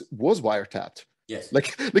King's was wiretapped. Yes.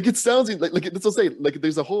 Like it sounds like that's what I'm saying. Like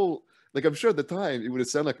there's a whole, like I'm sure at the time it would have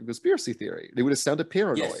sounded like a conspiracy theory. It would have sounded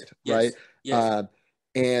paranoid, right? Yes.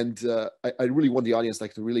 I really want the audience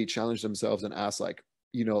like to really challenge themselves and ask like,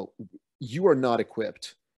 you are not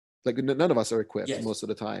equipped. Like none of us are equipped most of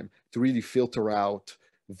the time to really filter out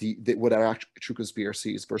the what are actual true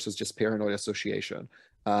conspiracies versus just paranoid association.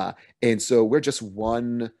 And so we're just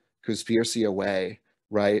one conspiracy away,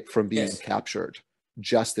 right, from being captured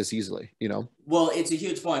just as easily, Well, it's a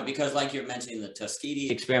huge point because like you're mentioning the Tuskegee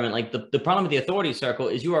experiment, like the problem with the authority circle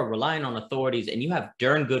is you are relying on authorities and you have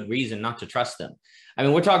darn good reason not to trust them. I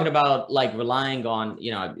mean, we're talking about like relying on,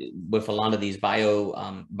 with a lot of these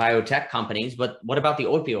biotech companies, but what about the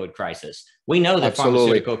opioid crisis? We know that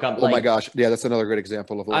pharmaceutical companies. Oh my gosh. Yeah, that's another great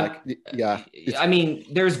example of I mean,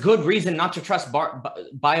 there's good reason not to trust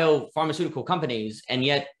biopharmaceutical companies. And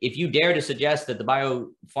yet, if you dare to suggest that the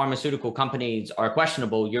biopharmaceutical companies are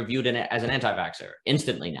questionable, you're viewed as an anti-vaxxer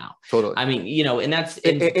instantly now. Totally. I mean, and that's.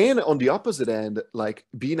 And on the opposite end, like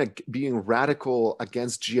being radical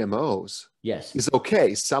against GMOs. Yes, is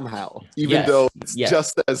okay somehow, even though it's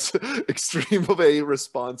just as extreme of a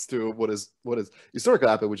response to what is historically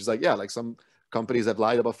happened, which is like, like some companies have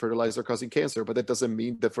lied about fertilizer causing cancer, but that doesn't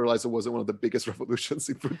mean that fertilizer wasn't one of the biggest revolutions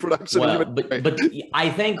in food production. Well, but I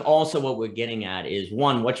think also what we're getting at is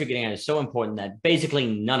what you're getting at is so important that basically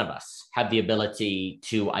none of us have the ability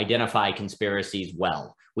to identify conspiracies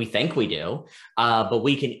well. We think we do, but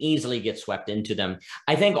we can easily get swept into them.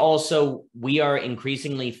 I think also we are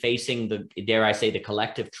increasingly facing dare I say, the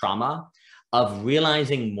collective trauma of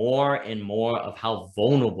realizing more and more of how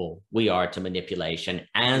vulnerable we are to manipulation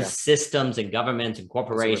as systems and governments and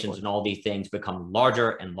corporations and all these things become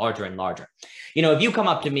larger and larger and larger. If you come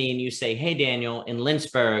up to me and you say, hey, Daniel, in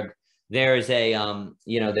Lynchburg, there's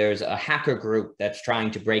a hacker group that's trying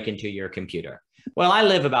to break into your computer. Well, I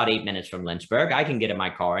live about 8 minutes from Lynchburg. I can get in my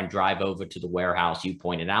car and drive over to the warehouse you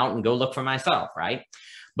pointed out and go look for myself, right?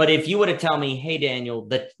 But if you were to tell me, hey, Daniel,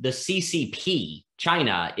 the CCP,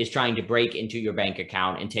 China, is trying to break into your bank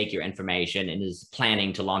account and take your information and is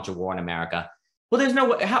planning to launch a war on America. Well, there's no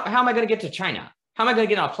way. How am I going to get to China? How am I going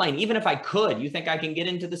to get on a plane? Even if I could, you think I can get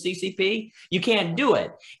into the CCP? You can't do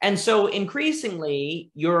it. And so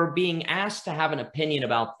increasingly, you're being asked to have an opinion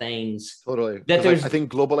about things. Totally. I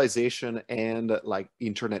think globalization and like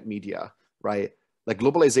internet media, right? Like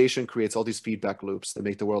globalization creates all these feedback loops that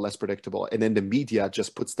make the world less predictable. And then the media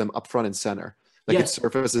just puts them up front and center. Like it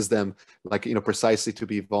surfaces them like, precisely to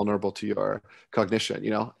be vulnerable to your cognition,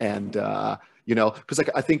 and, because like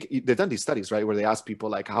I think they've done these studies, right, where they ask people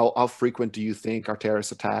like how frequent do you think are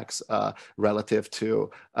terrorist attacks relative to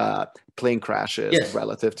plane crashes,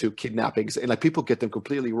 relative to kidnappings, and like people get them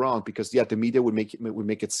completely wrong because the media would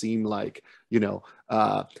make it seem like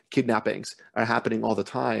kidnappings are happening all the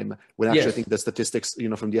time when actually I think the statistics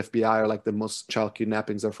from the FBI are like the most child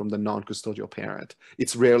kidnappings are from the non-custodial parent.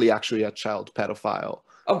 It's rarely actually a child pedophile.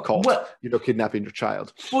 Kidnapping your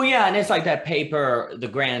child. Well, yeah, and it's like that paper, The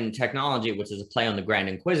Grand Technology, which is a play on the Grand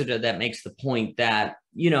Inquisitor, that makes the point that,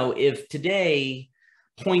 if today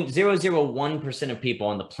 0.001% of people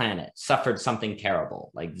on the planet suffered something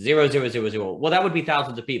terrible, like 0.0000, well, that would be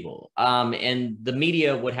thousands of people. And the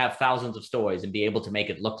media would have thousands of stories and be able to make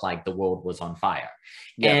it look like the world was on fire.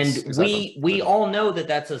 Yes, and exactly. we all know that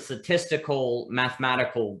that's a statistical,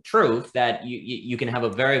 mathematical truth that you can have a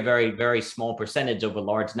very, very, very small percentage over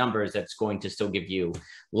large numbers that's going to still give you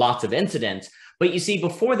lots of incidents. But you see,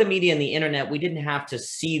 before the media and the internet, we didn't have to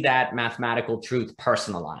see that mathematical truth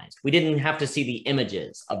personalized. We didn't have to see the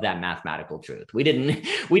images of that mathematical truth. We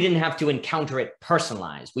didn't have to encounter it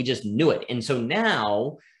personalized. We just knew it. And so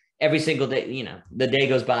now, every single day, the day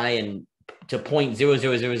goes by and to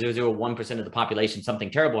 0.00001% of the population, something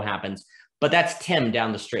terrible happens. But that's Tim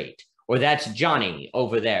down the street, or that's Johnny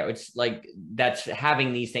over there. It's like that's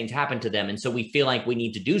having these things happen to them. And so we feel like we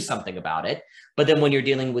need to do something about it. But then when you're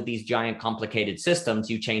dealing with these giant complicated systems,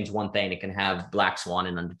 you change one thing, it can have black swan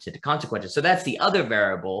and unintended consequences. So that's the other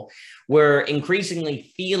variable. We're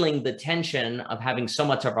increasingly feeling the tension of having so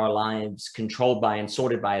much of our lives controlled by and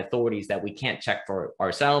sorted by authorities that we can't check for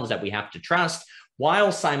ourselves, that we have to trust,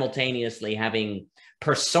 while simultaneously having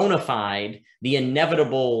personified the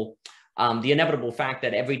inevitable fact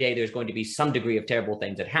that every day there's going to be some degree of terrible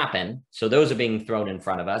things that happen. So those are being thrown in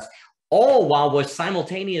front of us, all while we're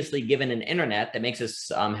simultaneously given an internet that makes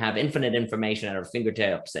us have infinite information at our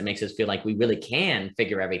fingertips, that makes us feel like we really can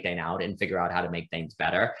figure everything out and figure out how to make things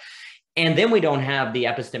better. And then we don't have the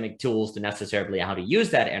epistemic tools to necessarily how to use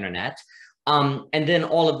that internet. And then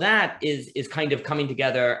all of that is kind of coming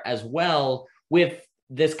together as well with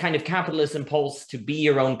this kind of capitalist impulse to be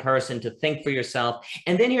your own person, to think for yourself.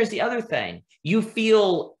 And then here's the other thing. You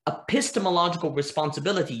feel epistemological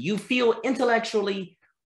responsibility. You feel intellectually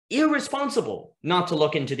irresponsible not to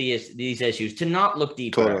look into these issues, to not look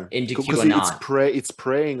deeper into QAnon. It's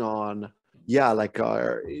preying on,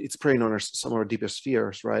 it's preying on some of our deepest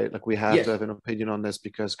fears, right? Like we have to have an opinion on this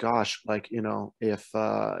because, gosh, like,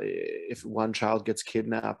 if one child gets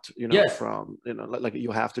kidnapped, from, like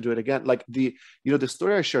you have to do it again. Like the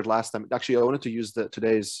story I shared last time, actually, I wanted to use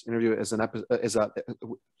today's interview as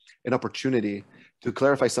an opportunity to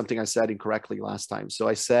clarify something I said incorrectly last time. So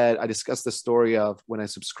I discussed the story of when I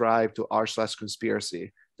subscribed to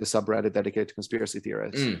r/conspiracy, the subreddit dedicated to conspiracy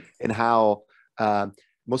theorists, and how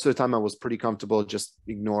most of the time I was pretty comfortable just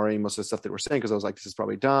ignoring most of the stuff they were saying because I was like, this is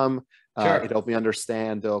probably dumb. It helped me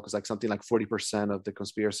understand though, because like something like 40% of the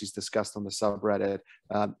conspiracies discussed on the subreddit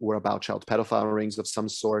were about child pedophile rings of some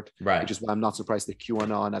sort, which is why I'm not surprised that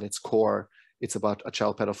QAnon at its core, it's about a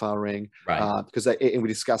child pedophile ring. Because and we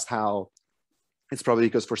discussed how it's probably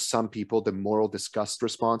because for some people, the moral disgust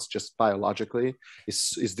response just biologically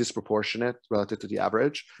is disproportionate relative to the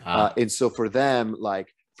average. And so for them,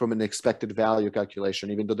 like from an expected value calculation,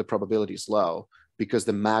 even though the probability is low, because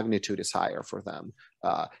the magnitude is higher for them,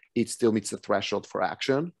 it still meets the threshold for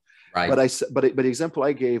action. But the example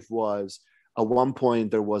I gave was, at one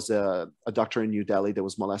point, there was a doctor in New Delhi that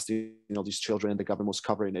was molesting all these children, and the government was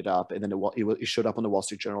covering it up. And then it showed up on the Wall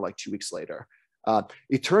Street Journal like 2 weeks later.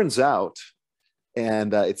 It turns out,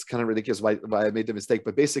 and it's kind of ridiculous why I made the mistake,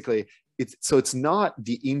 but basically, it's not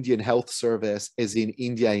the Indian Health Service as in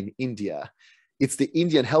India. It's the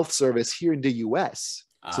Indian Health Service here in the US.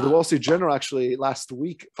 So the Wall Street Journal actually last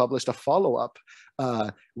week published a follow-up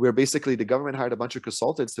where basically the government hired a bunch of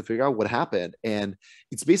consultants to figure out what happened. And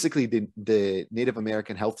it's basically the Native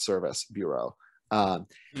American Health Service Bureau.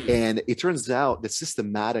 And it turns out that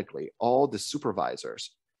systematically all the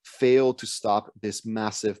supervisors failed to stop this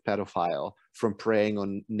massive pedophile from preying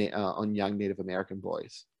on young Native American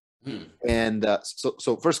boys. And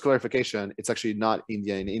so first clarification, it's actually not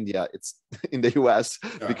India in India, it's in the US,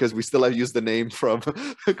 because we still have used the name from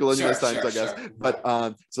colonial times, I guess. But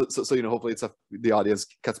so hopefully the audience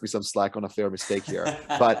cuts me some slack on a fair mistake here.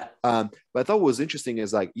 But I thought what was interesting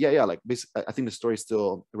is like, like I think the story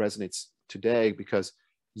still resonates today because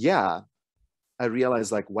I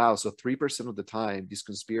realized like, wow, so 3% of the time these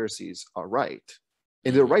conspiracies are right.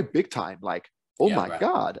 And they're right big time. Like, oh my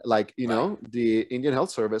God, like, the Indian Health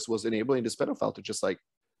Service was enabling this pedophile to just like,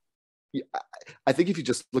 I think if you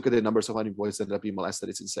just look at the numbers of how many boys ended up being molested,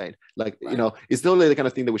 it's insane. Like, it's totally the kind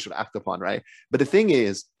of thing that we should act upon, right? But the thing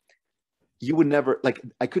is, you would never, like,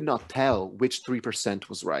 I could not tell which 3%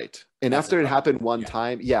 was right. And after it happened one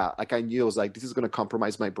time, like I knew, I was like, this is going to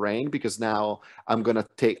compromise my brain because now I'm going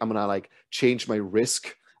to like change my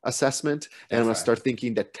risk assessment, and I'm going to start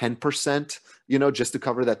thinking that 10%, just to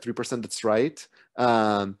cover that 3% that's right.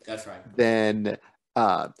 Then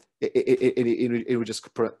it would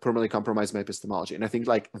just permanently compromise my epistemology. And I think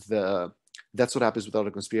like that's what happens with all the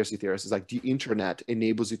conspiracy theorists. Is like the internet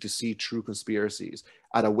enables you to see true conspiracies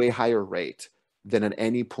at a way higher rate than at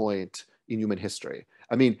any point in human history.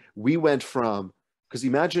 I mean, we went from, because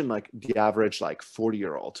imagine like the average like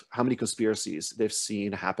 40-year-old, how many conspiracies they've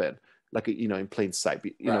seen happen, like, in plain sight.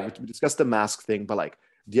 We discussed the mask thing, but like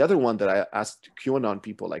the other one that I asked QAnon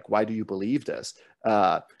people, like, why do you believe this,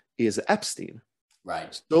 is Epstein.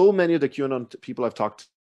 Right. So many of the QAnon people I've talked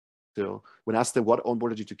to, when asked them what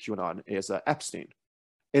onboarded you to QAnon, is Epstein.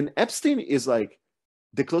 And Epstein is like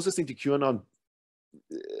the closest thing to QAnon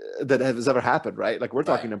that has ever happened, right? Like we're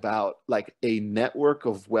talking about like a network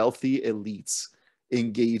of wealthy elites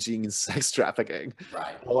engaging in sex trafficking,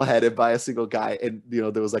 all headed by a single guy. And there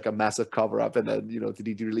was like a massive cover up, and then did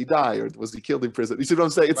he really die, or was he killed in prison? You see what I'm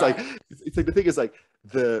saying? It's like the thing is like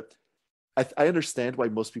I understand why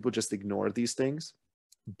most people just ignore these things,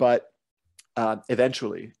 but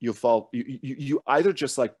eventually you'll fall. You either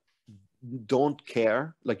just like don't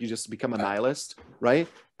care, like you just become a nihilist, right?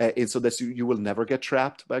 And so that you will never get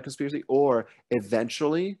trapped by a conspiracy, or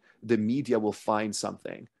eventually the media will find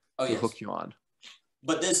something to hook you on.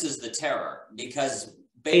 But this is the terror, because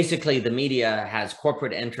basically the media has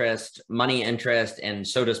corporate interest, money interest, and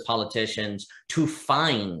so does politicians, to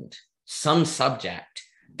find some subject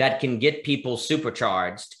that can get people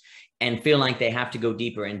supercharged and feel like they have to go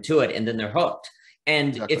deeper into it, and then they're hooked.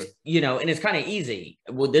 And it's, you know, and it's kind of easy.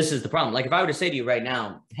 Well, this is the problem. Like if I were to say to you right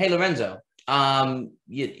now, hey, Lorenzo,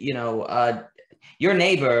 your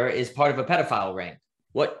neighbor is part of a pedophile ring.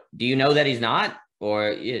 What, do you know that he's not?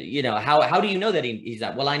 Or, you know, how do you know that he's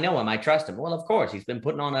not? Well, I know him. I trust him. Well, of course, he's been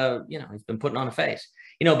putting on a face,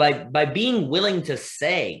 you know, by being willing to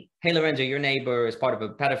say, hey, Lorenzo, your neighbor is part of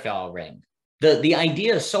a pedophile ring. The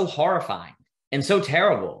idea is so horrifying and so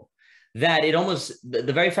terrible that it almost,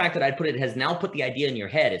 the very fact that I put it has now put the idea in your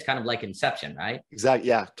head. It's kind of like Inception, right? Exactly.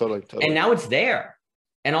 Yeah, totally. And now it's there.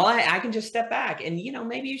 And I can just step back and, you know,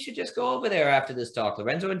 maybe you should just go over there after this talk,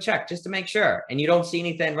 Lorenzo, and check just to make sure. And you don't see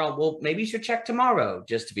anything wrong. Well, maybe you should check tomorrow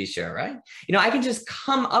just to be sure, right? You know, I can just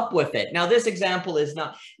come up with it. Now, this example is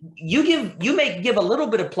not, you may give a little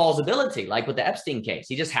bit of plausibility, like with the Epstein case.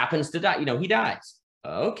 He just happens to die. You know, he dies.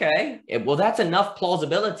 Okay. Well, that's enough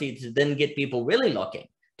plausibility to then get people really looking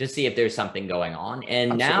to see if there's something going on.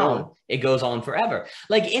 And now it goes on forever.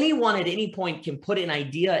 Like anyone at any point can put an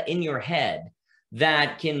idea in your head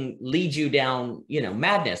that can lead you down, you know,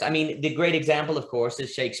 madness. I mean, the great example, of course,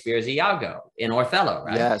 is Shakespeare's Iago in Othello,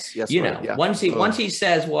 right? Yes. You know, once he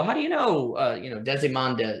says, well, how do you know,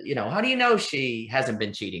 Desdemona, you know, how do you know she hasn't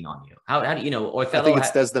been cheating on you? How do you know, Othello? I think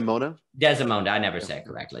it's Desdemona. Desdemona, I never say it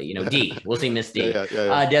correctly. You know, D, we'll see Miss D.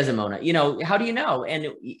 Desdemona, you know, how do you know? And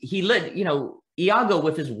he lit, you know, Iago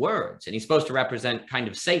with his words, and he's supposed to represent kind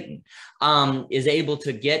of Satan, is able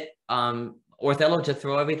to get, Othello to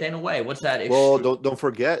throw everything away. What's that? Well, don't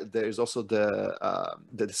forget there's also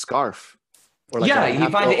the scarf. Or like you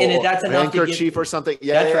find it in it. That's enough handkerchief or something.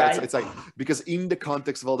 Yeah, right. It's like, because in the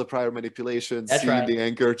context of all the prior manipulations, the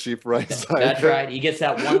handkerchief, right? That's right. He gets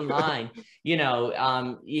that one line. You know,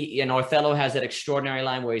 and Othello has that extraordinary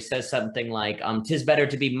line where he says something like, "'Tis better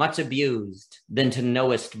to be much abused than to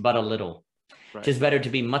knowest but a little." Right. "'Tis better to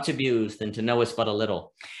be much abused than to knowest but a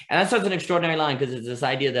little." And that's such an extraordinary line, because it's this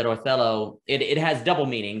idea that Othello, it has double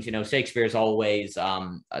meanings. You know, Shakespeare's always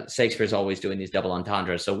doing these double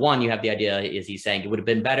entendres. So one, you have the idea, is he's saying it would have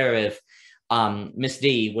been better if Miss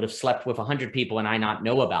D would have slept with 100 people and I not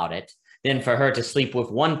know about it, than for her to sleep with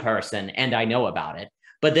one person and I know about it.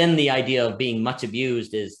 But then the idea of being much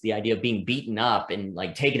abused is the idea of being beaten up and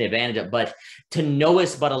like taken advantage of. But to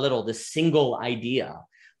knowest but a little, the single idea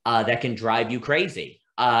that can drive you crazy.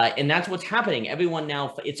 And that's what's happening. Everyone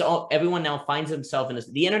now finds himself in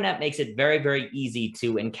this. The internet makes it very, very easy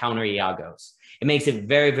to encounter Iagos. It makes it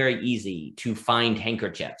very, very easy to find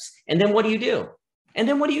handkerchiefs. And then what do you do?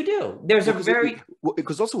 There's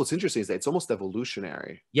because also what's interesting is that it's almost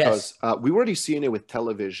evolutionary. Yes. Because we were already seeing it with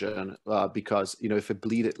television, because, you know, if it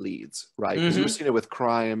bleed, it leads, right? Because we were seeing it with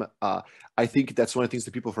crime. I think that's one of the things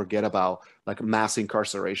that people forget about, like mass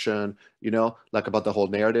incarceration, you know, like about the whole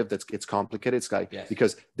narrative it's complicated. It's like,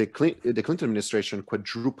 because the Clinton administration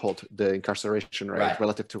quadrupled the incarceration rate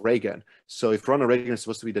relative to Reagan. So if Ronald Reagan is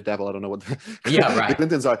supposed to be the devil, I don't know what the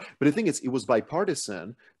Clintons are. But the thing is, it was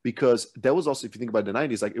bipartisan, because that was also, if you think about the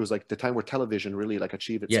 90s, like it was like the time where television really like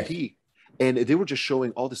achieved its peak. And they were just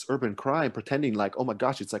showing all this urban crime, pretending like, oh my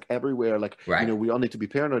gosh, it's like everywhere. Like, you know, we all need to be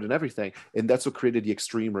paranoid and everything. And that's what created the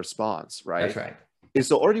extreme response, right? That's right. And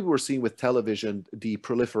so already we were seeing with television, the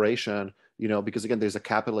proliferation, you know, because again, there's a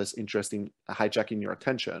capitalist interest in hijacking your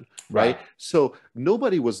attention, right? So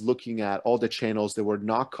nobody was looking at all the channels that were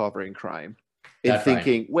not covering crime and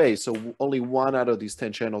thinking, wait, so only 1 out of these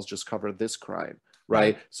 10 channels just cover this crime,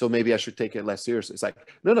 right? So maybe I should take it less seriously. It's like,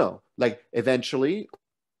 no, like eventually,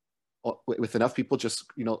 with enough people just,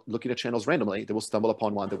 you know, looking at channels randomly, they will stumble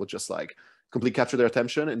upon one that will just like completely capture their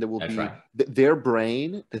attention, and there will be their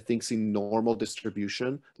brain that thinks in normal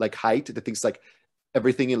distribution, like height, that thinks like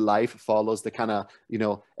everything in life follows the kind of, you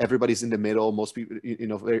know, everybody's in the middle, most people, you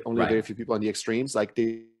know, very few people on the extremes. Like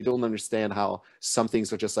they don't understand how some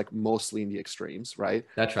things are just like mostly in the extremes, right?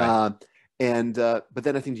 That's right. But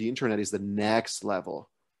then I think the internet is the next level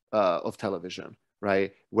of television,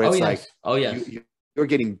 right? Where it's you're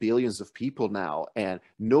getting billions of people now, and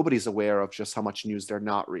nobody's aware of just how much news they're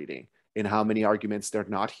not reading and how many arguments they're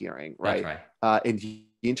not hearing, right? That's right. And the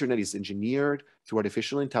internet is engineered through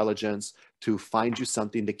artificial intelligence to find you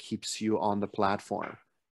something that keeps you on the platform.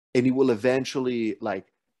 and it will eventually, like,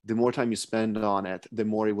 the more time you spend on it, the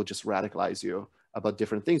more it will just radicalize you about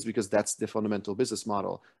different things, because that's the fundamental business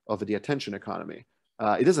model of the attention economy.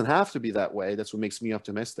 It doesn't have to be that way. That's what makes me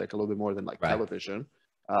optimistic a little bit more than like television.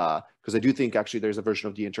 Because I do think actually there's a version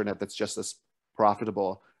of the internet that's just as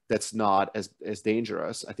profitable, that's not as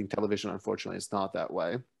dangerous. I think television, unfortunately, is not that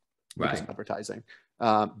way because of advertising.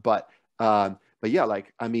 But yeah,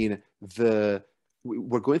 like, I mean,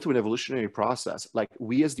 we're going through an evolutionary process. Like,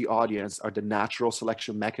 we as the audience are the natural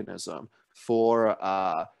selection mechanism for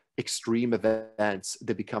extreme events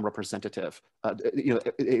that become representative,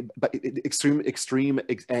 but extreme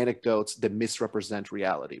anecdotes that misrepresent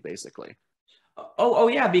reality, basically. Oh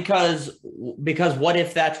yeah, because what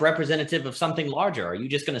if that's representative of something larger? Are you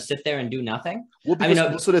just going to sit there and do nothing? Well, because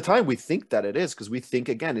most of the time we think that it is, because we think,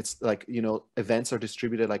 again, it's like, events are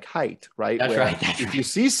distributed like height, right? That's Where right. If you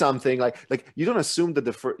see something like you don't assume that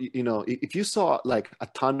if you saw like a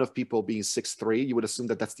ton of people being 6'3", you would assume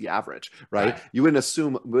that that's the average, right? You wouldn't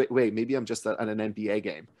assume, wait, maybe I'm just at an NBA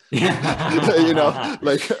game.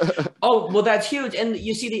 Like. Oh, well, that's huge. And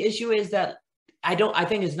you see, the issue is that I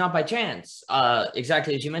think it's not by chance,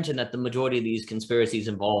 exactly as you mentioned, that the majority of these conspiracies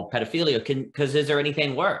involve pedophilia. Because is there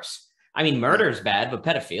anything worse? I mean, murder is bad, but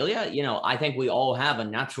pedophilia, I think we all have a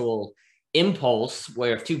natural impulse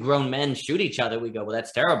where if two grown men shoot each other, we go, well,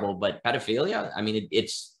 that's terrible. But pedophilia, I mean,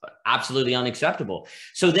 it's absolutely unacceptable.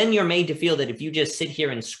 So then you're made to feel that if you just sit here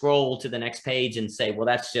and scroll to the next page and say, well,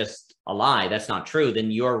 that's just a lie, that's not true, then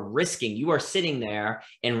you are sitting there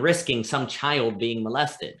and risking some child being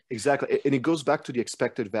molested. Exactly. And it goes back to the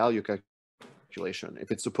expected value calculation.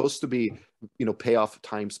 If it's supposed to be, payoff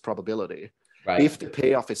times probability, if the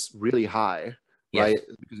payoff is really high, right?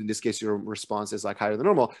 Because in this case, your response is like higher than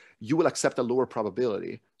normal, you will accept a lower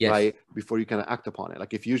probability, right? Before you can act upon it.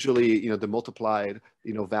 Like, if usually, the multiplied,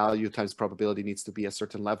 value times probability needs to be a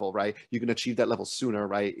certain level, right? You can achieve that level sooner,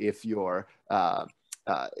 right? If your,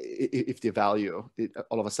 if the value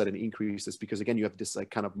all of a sudden increases, because again, you have this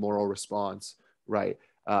like kind of moral response, right?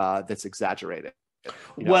 That's exaggerated.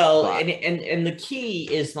 And the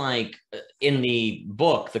key is, like, in the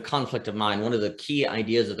book, The Conflict of Mind, one of the key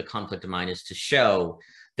ideas of the conflict of mind is to show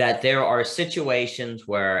that there are situations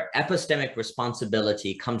where epistemic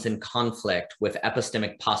responsibility comes in conflict with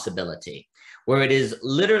epistemic possibility, where it is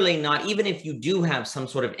literally not, even if you do have some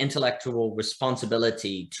sort of intellectual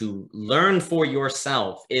responsibility to learn for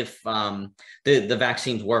yourself if the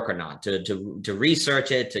vaccines work or not, to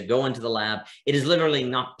research it, to go into the lab, it is literally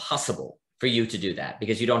not possible for you to do that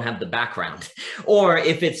because you don't have the background. Or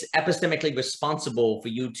if it's epistemically responsible for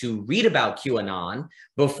you to read about QAnon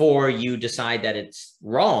before you decide that it's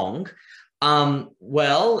wrong,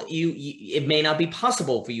 well, it may not be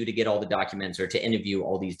possible for you to get all the documents or to interview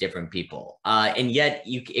all these different people. And yet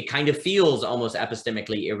it kind of feels almost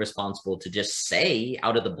epistemically irresponsible to just say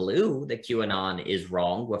out of the blue that QAnon is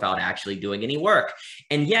wrong without actually doing any work.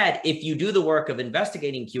 And yet, if you do the work of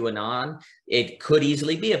investigating QAnon, it could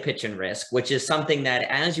easily be a pitch and risk, which is something that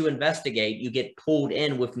as you investigate, you get pulled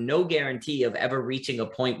in with no guarantee of ever reaching a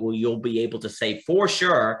point where you'll be able to say for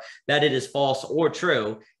sure that it is false or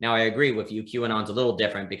true. Now, I agree with you. QAnon's a little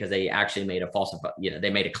different because they actually made they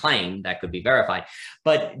made a claim that could be verified.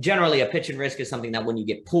 But generally, a pitch and risk is something that when you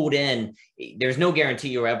get pulled in, there's no guarantee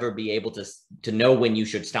you'll ever be able to know when you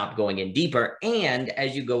should stop going in deeper. And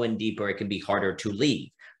as you go in deeper, it can be harder to leave.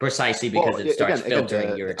 Precisely because it starts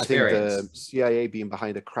filtering your experience. I think the CIA being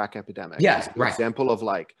behind the crack epidemic is an example of,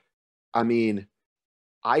 like, I mean,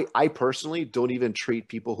 I personally don't even treat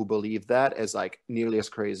people who believe that as like nearly as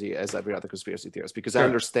crazy as every other conspiracy theorist, because I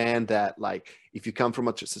understand that, like, if you come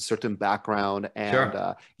from just a certain background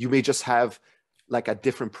and you may just have like a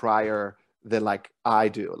different prior than like I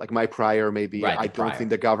do. Like, my prior may be I don't think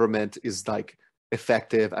the government is like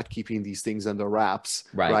effective at keeping these things under wraps,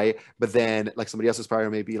 right? But then, like, somebody else's prior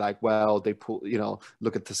may be like, well, they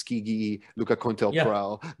look at Tuskegee, look at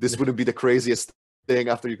COINTELPRO. This wouldn't be the craziest thing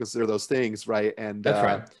after you consider those things, right? And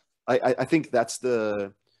I think that's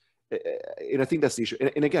the issue.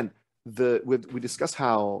 And again, we discussed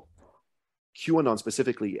how QAnon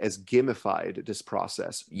specifically has gamified this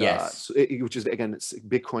process. Which is, again,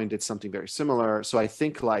 Bitcoin did something very similar. So I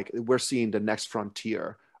think, like, we're seeing the next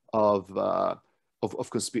frontier of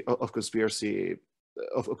conspiracies,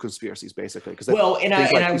 basically, because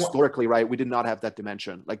historically, right, we did not have that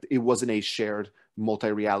dimension. Like, it wasn't a shared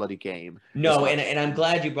multi-reality game. No, and I'm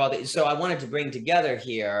glad you brought it. So I wanted to bring together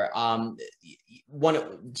here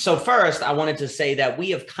so first I wanted to say that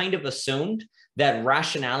we have kind of assumed that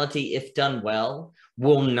rationality, if done well,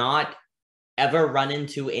 will not ever run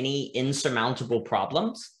into any insurmountable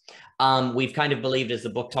problems. We've kind of believed, as the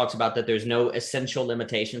book talks about, that there's no essential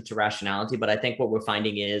limitations to rationality, but I think what we're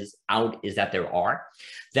finding is that there are.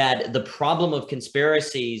 That the problem of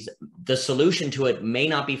conspiracies, the solution to it may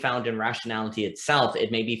not be found in rationality itself.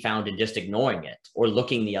 It may be found in just ignoring it or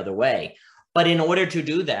looking the other way. But in order to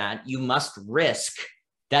do that, you must risk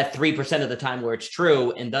that 3% of the time where it's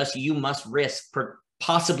true, and thus you must risk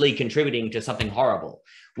possibly contributing to something horrible,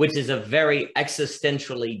 which is a very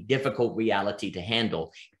existentially difficult reality to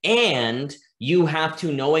handle. And you have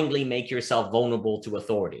to knowingly make yourself vulnerable to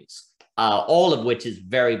authorities, all of which is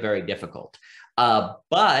very, very difficult.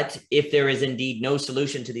 But if there is indeed no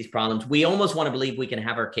solution to these problems, we almost want to believe we can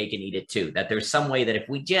have our cake and eat it too, that there's some way that if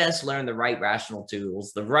we just learn the right rational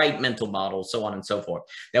tools, the right mental models, so on and so forth,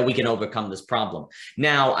 that we can overcome this problem.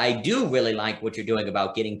 Now, I do really like what you're doing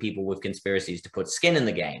about getting people with conspiracies to put skin in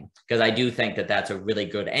the game, because I do think that that's a really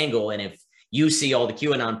good angle. And if you see all the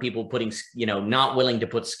QAnon people putting, not willing to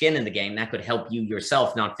put skin in the game, that could help you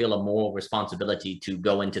yourself not feel a moral responsibility to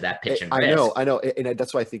go into that pitch and risk. I know. And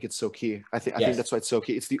that's why I think it's so key. I think that's why it's so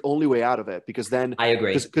key. It's the only way out of it, because then I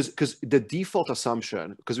agree. Because the default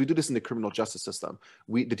assumption, because we do this in the criminal justice system,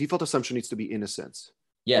 the default assumption needs to be innocence.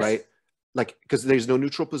 Yes. Right? Like, because there's no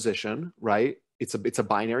neutral position, right? It's a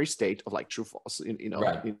binary state of like true, false, in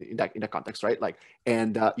that context, right? Like,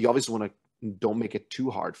 and you obviously want to don't make it too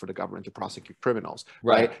hard for the government to prosecute criminals,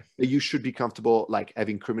 right? You should be comfortable like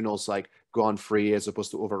having criminals like gone free as opposed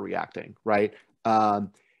to overreacting, right? I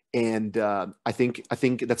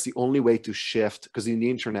think that's the only way to shift, because in the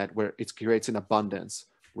internet, where it creates an abundance,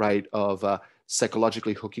 right, of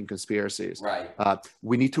psychologically hooking conspiracies, right?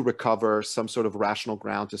 We need to recover some sort of rational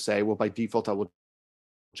ground to say, well, by default, I would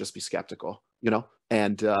just be skeptical,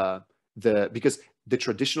 and because the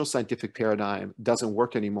traditional scientific paradigm doesn't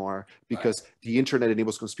work anymore, because the internet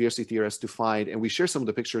enables conspiracy theorists to find, and we share some of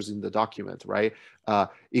the pictures in the document, right?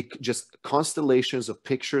 It just constellations of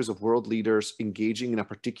pictures of world leaders engaging in a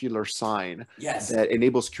particular sign that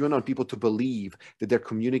enables QAnon people to believe that they're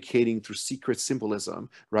communicating through secret symbolism,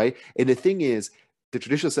 right? And the thing is, the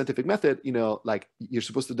traditional scientific method, like you're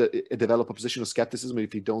supposed to develop a position of skepticism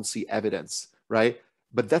if you don't see evidence, right?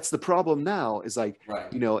 But that's the problem now, is like,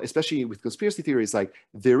 especially with conspiracy theories, like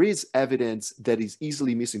there is evidence that is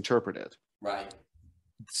easily misinterpreted. Right.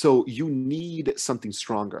 So you need something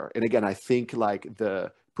stronger. And again, I think like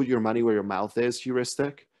the put your money where your mouth is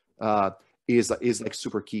heuristic is like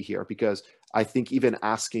super key here, because I think even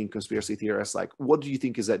asking conspiracy theorists, like, what do you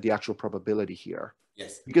think is the actual probability here?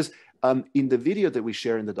 Yes. Because in the video that we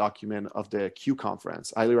share in the document of the Q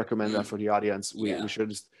conference, I highly recommend that for the audience. We share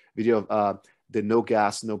this video of the no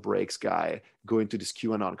gas, no brakes guy going to this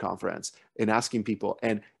QAnon conference and asking people.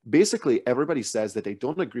 And basically everybody says that they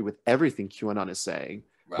don't agree with everything QAnon is saying,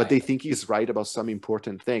 but they think he's right about some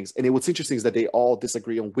important things. And what's interesting is that they all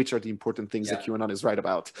disagree on which are the important things that QAnon is right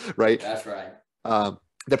about, right? That's right.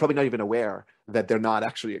 They're probably not even aware that they're not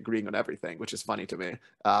actually agreeing on everything, which is funny to me.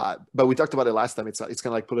 But we talked about it last time. It's kind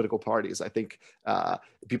of like political parties. I think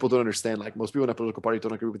people don't understand, like most people in a political party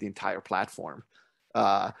don't agree with the entire platform.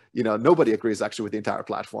 Nobody agrees actually with the entire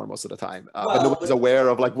platform most of the time, but nobody's aware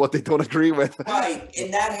of like what they don't agree with. Right,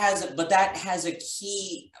 and that has a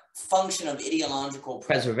key function of ideological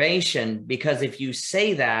preservation, because if you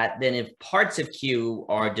say that, then if parts of Q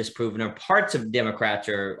are disproven or parts of Democrats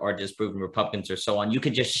are disproven, Republicans or so on, you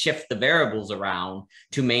could just shift the variables around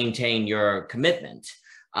to maintain your commitment.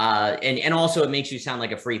 And also it makes you sound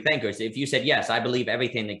like a free thinker. So if you said, yes, I believe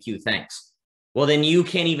everything that Q thinks, well, then you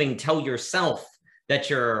can't even tell yourself that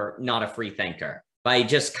you're not a free thinker by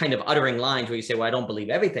just kind of uttering lines where you say, well, I don't believe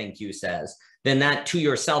everything Q says. Then that to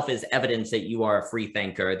yourself is evidence that you are a free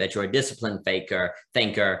thinker, that you're a disciplined thinker,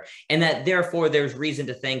 and that therefore there's reason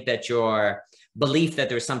to think that your belief that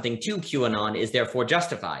there's something to QAnon is therefore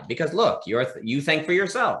justified, because look, you think for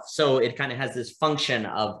yourself. So it kind of has this function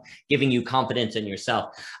of giving you confidence in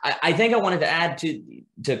yourself. I think I wanted to add to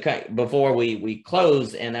before we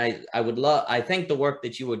close, and I think the work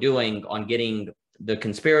that you were doing on getting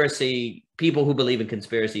the people who believe in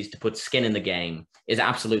conspiracies to put skin in the game is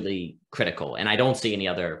absolutely critical. And I don't see any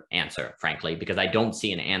other answer, frankly, because I don't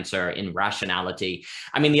see an answer in rationality.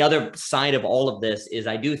 I mean, the other side of all of this is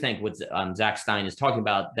I do think what Zach Stein is talking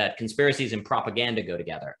about, that conspiracies and propaganda go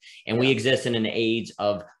together. And we exist in an age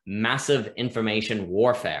of massive information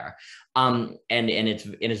warfare. And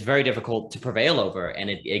it's very difficult to prevail over. And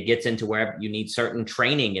it gets into where you need certain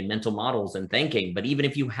training and mental models and thinking. But even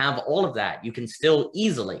if you have all of that, you can still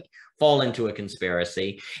easily fall into a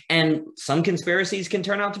conspiracy. And some conspiracies can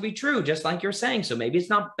turn out to be true, just like you're saying. So maybe it's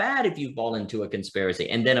not bad if you fall into a conspiracy.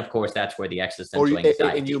 And then, of course, that's where the existential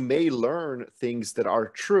anxiety. And you may learn things that are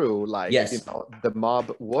true, like, yes, you know, the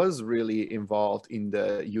mob was really involved in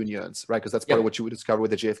the unions, right? Because that's part of what you would discover with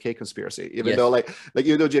the JFK conspiracy. Even though,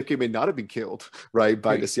 even though JFK may not have been killed, right,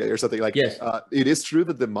 by the CIA or something, like, it is true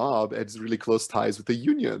that the mob has really close ties with the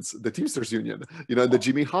unions, the Teamsters Union, you know, and the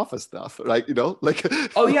Jimmy Hoffa stuff, right? You know, like.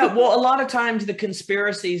 Oh yeah, well, a lot of times the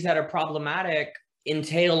conspiracies that are problematic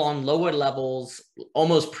entail on lower levels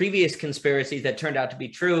almost previous conspiracies that turned out to be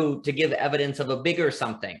true to give evidence of a bigger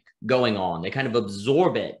something going on. They kind of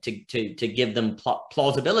absorb it to give them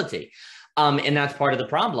plausibility. And that's part of the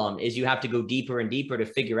problem, is you have to go deeper and deeper to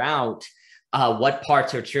figure out what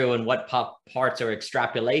parts are true and what parts are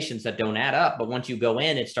extrapolations that don't add up. But once you go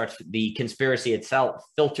in, the conspiracy itself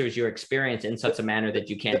filters your experience in such a manner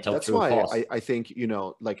that you can't tell true or false. I think, you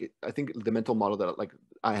know, like, I think the mental model that, like,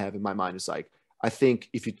 I have in my mind is, like, I think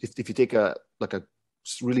if you take a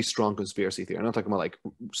really strong conspiracy theory, I'm not talking about like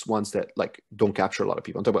ones that like don't capture a lot of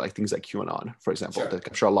people. I'm talking about like things like QAnon, for example, that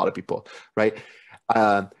capture a lot of people, right?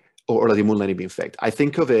 Or like the moon landing being faked. I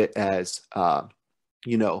think of it as,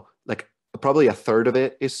 you know, like probably a third of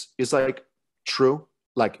it is like true,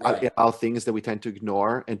 like all things that we tend to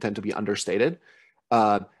ignore and tend to be understated.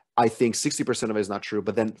 I think 60% of it is not true,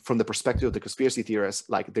 but then from the perspective of the conspiracy theorists,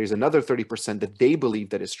 like there's another 30% that they believe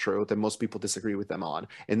that is true, that most people disagree with them on.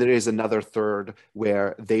 And there is another third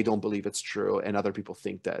where they don't believe it's true and other people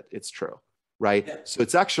think that it's true, right? Yeah. So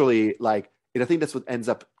it's actually like, and I think that's what ends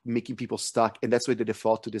up making people stuck. And that's why they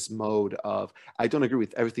default to this mode of, I don't agree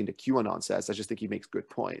with everything that QAnon says. I just think he makes good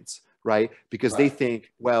points, right? Because they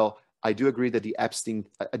think, well, I do agree that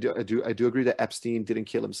I do agree that Epstein didn't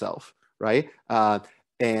kill himself, right?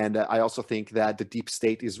 And I also think that the deep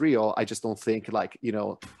state is real. I just don't think, like, you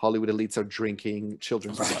know, Hollywood elites are drinking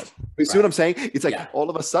children's blood. You see what I'm saying? It's like all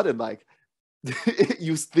of a sudden, like,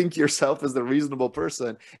 you think yourself as the reasonable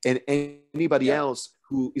person, and anybody else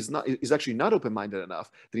who is actually not open-minded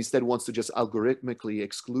enough, that instead wants to just algorithmically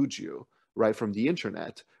exclude you, right, from the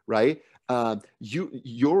internet, right?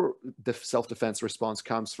 Your self-defense response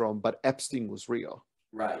comes from, but Epstein was real,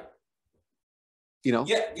 right? You know?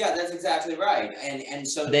 Yeah, that's exactly right. And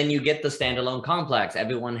so then you get the standalone complex.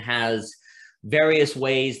 Everyone has various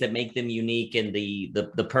ways that make them unique in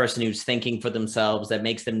the person who's thinking for themselves, that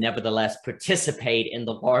makes them nevertheless participate in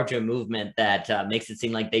the larger movement that makes it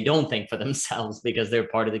seem like they don't think for themselves because they're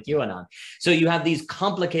part of the QAnon. So you have these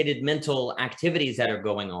complicated mental activities that are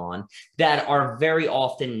going on that are very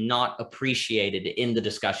often not appreciated in the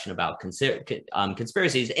discussion about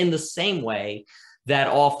conspiracies, in the same way that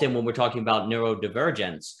often when we're talking about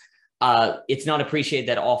neurodivergence, it's not appreciated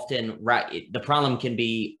that often the problem can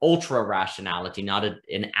be ultra rationality, not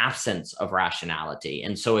an absence of rationality.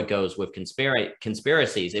 And so it goes with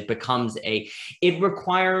conspiracies. It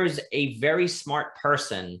requires a very smart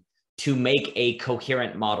person to make a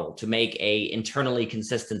coherent model, to make a internally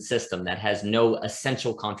consistent system that has no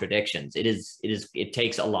essential contradictions. It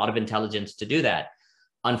takes a lot of intelligence to do that.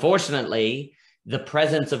 Unfortunately, the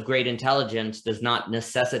presence of great intelligence does not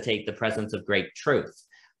necessitate the presence of great truth.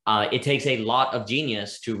 It takes a lot of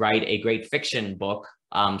genius to write a great fiction book,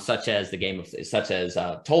 such as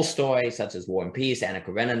Tolstoy, such as War and Peace, Anna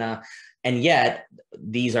Karenina, and yet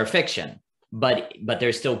these are fiction. But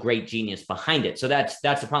there's still great genius behind it. So that's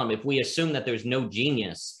the problem. If we assume that there's no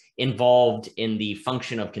genius involved in the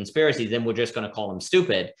function of conspiracies, then we're just going to call them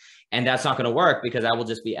stupid. And that's not going to work, because that will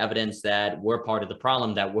just be evidence that we're part of the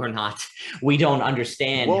problem, that we don't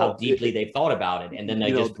understand how deeply they've thought about it. And then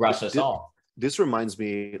they just brush us off. This reminds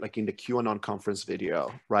me, like in the QAnon conference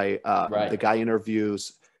video, right? The guy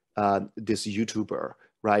interviews this YouTuber,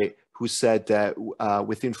 right? Who said that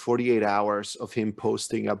within 48 hours of him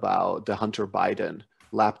posting about the Hunter Biden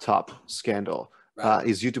laptop scandal,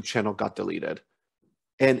 his YouTube channel got deleted.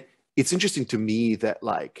 And it's interesting to me that,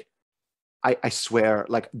 like, I swear,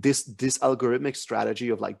 like this algorithmic strategy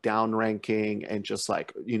of like downranking and just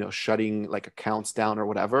like, you know, shutting like accounts down or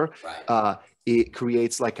whatever, it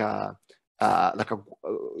creates like a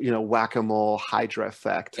you know, whack-a-mole Hydra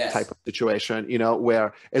effect type of situation, you know,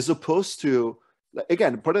 where as opposed to,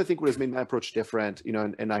 again, part of I think what has made my approach different, you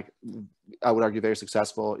know, and I would argue very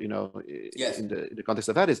successful, you know, in the context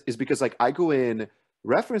of that is because like I go in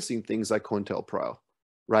referencing things like COINTELPRO,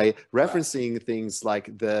 right? Referencing things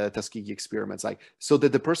like the Tuskegee experiments, like, so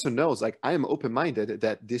that the person knows, like, I am open-minded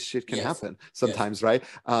that this shit can happen sometimes, right?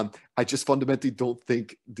 I just fundamentally don't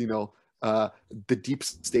think, you know, the deep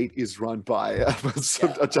state is run by a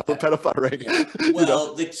pedophile ring. Yeah.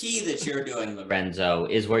 Well, the key that you're doing, Lorenzo,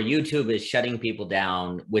 is where YouTube is shutting people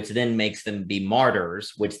down, which then makes them be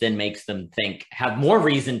martyrs, which then makes them have more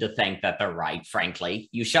reason to think that they're right, frankly.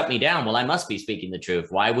 You shut me down. Well, I must be speaking the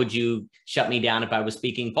truth. Why would you shut me down if I was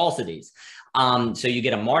speaking falsities? So you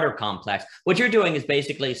get a martyr complex. What you're doing is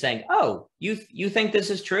basically saying, oh, you think this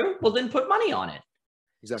is true? Well, then put money on it.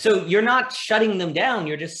 Exactly. So you're not shutting them down.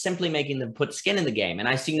 You're just simply making them put skin in the game. And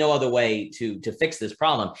I see no other way to fix this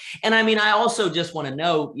problem. And I mean, I also just want to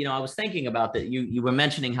know, I was thinking about that. You were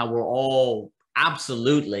mentioning how we're all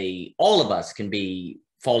absolutely, all of us can be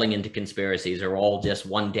falling into conspiracies, or all just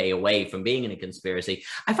one day away from being in a conspiracy.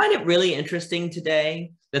 I find it really interesting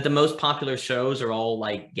today that the most popular shows are all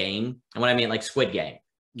like game. And what I mean, like Squid Game,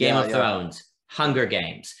 Game of Thrones, Hunger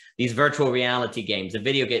Games, these virtual reality games, the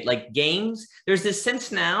video game, like games. There's this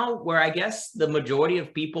sense now where I guess the majority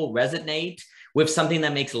of people resonate with something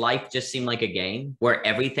that makes life just seem like a game, where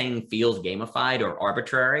everything feels gamified or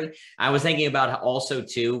arbitrary. I was thinking about also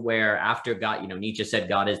too, where after God, Nietzsche said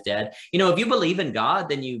God is dead. If you believe in God,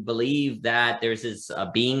 then you believe that there's this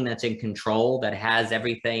being that's in control, that has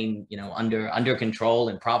everything, under control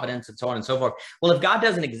and providence and so on and so forth. Well, if God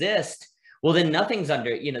doesn't exist, well, then nothing's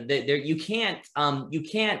under, you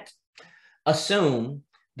can't assume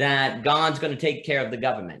that God's going to take care of the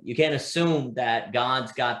government. You can't assume that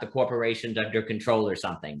God's got the corporations under control or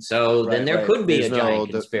something. So then there could be a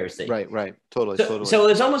giant conspiracy. Right. Totally. So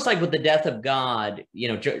it's almost like with the death of God,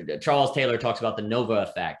 Charles Taylor talks about the Nova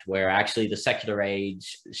effect, where actually the secular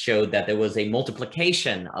age showed that there was a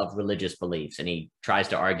multiplication of religious beliefs. And he tries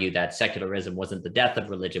to argue that secularism wasn't the death of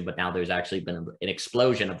religion, but now there's actually been an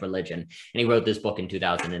explosion of religion. And he wrote this book in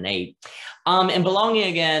 2008. And belonging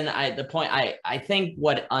again, I think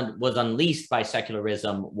what was unleashed by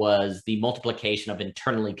secularism was the multiplication of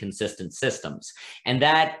internally consistent systems. And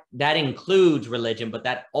that includes religion, but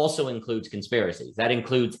that also includes conspiracies. That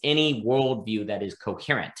includes any worldview that is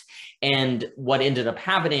coherent. And what ended up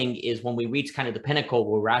happening is when we reached kind of the pinnacle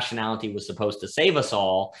where rationality was supposed to save us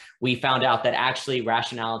all, we found out that actually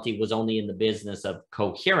rationality was only in the business of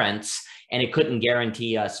coherence, and it couldn't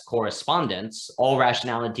guarantee us correspondence. All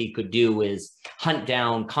rationality could do is hunt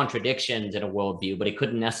down contradictions in a worldview, but it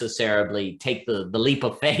couldn't necessarily take the leap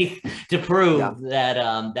of faith to prove that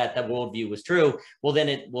the worldview was true. Well,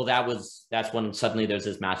 that's when suddenly there's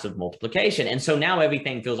this massive multiplication. And so now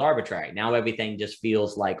everything feels arbitrary. Now everything just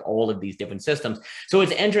feels like all of these different systems. So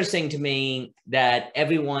it's interesting to me that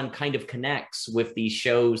everyone kind of connects with these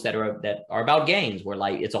shows that are about games, where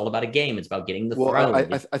like it's all about a game. It's about getting the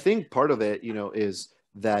throne. I think part of it, is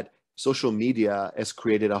that social media has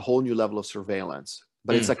created a whole new level of surveillance,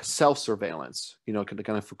 but it's like self-surveillance, kind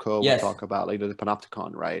of Foucault would talk about, like the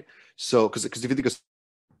panopticon, right? So, because if you think of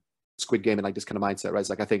Squid Game and like this kind of mindset, right?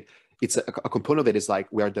 It's like, I think it's a component of it is like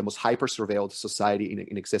we are the most hyper-surveilled society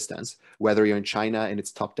in existence, whether you're in China and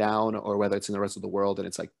it's top down, or whether it's in the rest of the world and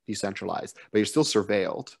it's like decentralized, but you're still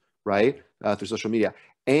surveilled, right? Through social media.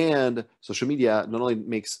 And social media not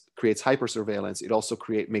only creates hyper surveillance, it also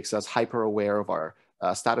makes us hyper aware of our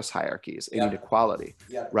status hierarchies and inequality,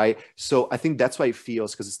 right? So I think that's why it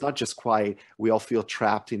feels, because it's not just quiet, we all feel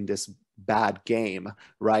trapped in this bad game,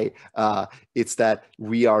 right? It's that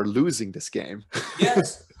we are losing this game.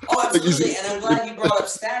 Yes. Oh, absolutely. And I'm glad you brought up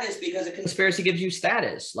status, because a conspiracy gives you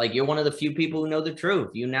status. Like, you're one of the few people who know the truth.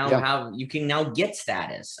 You can now get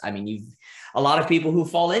status. I mean, a lot of people who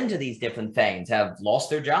fall into these different things have lost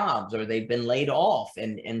their jobs, or they've been laid off.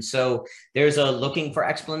 And so there's a looking for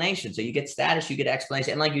explanation. So you get status, you get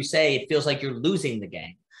explanation. And like you say, it feels like you're losing the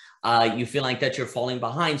game. You feel like that you're falling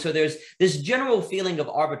behind. So there's this general feeling of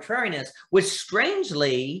arbitrariness, which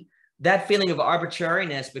strangely, that feeling of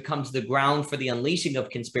arbitrariness becomes the ground for the unleashing of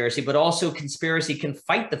conspiracy, but also conspiracy can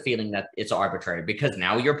fight the feeling that it's arbitrary, because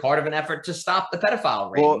now you're part of an effort to stop the pedophile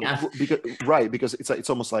ring. Because it's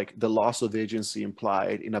almost like the loss of agency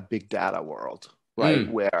implied in a big data world,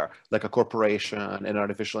 right? Where like a corporation and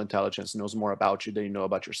artificial intelligence knows more about you than you know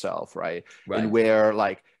about yourself, right? And where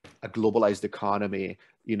like a globalized economy,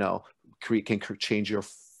 can change your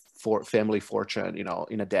family fortune,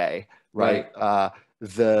 in a day, right?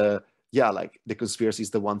 Like the conspiracy is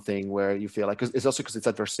the one thing where you feel like, cause it's also because it's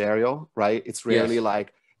adversarial, right? It's really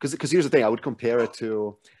like, because here's the thing, I would compare it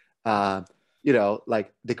to you know,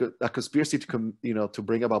 like a conspiracy to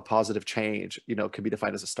bring about positive change, you know, can be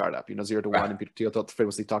defined as a startup. You know, 0 to 1, and Peter Thiel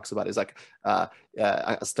famously talks about is like a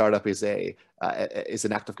startup is an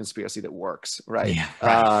act of conspiracy that works, right?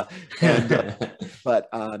 Yeah, right. But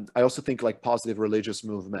I also think like positive religious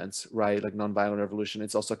movements, right? Like nonviolent revolution,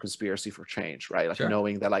 it's also a conspiracy for change, right? Like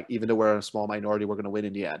knowing that like even though we're a small minority, we're going to win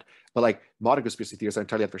in the end. But like modern conspiracy theories are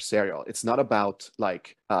entirely adversarial. It's not about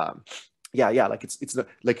like like it's not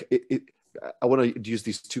like I want to use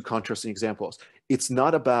these two contrasting examples. It's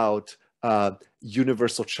not about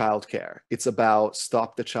universal childcare. It's about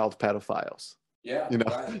stop the child pedophiles. Yeah, you know,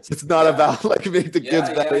 right. It's not about like make the kids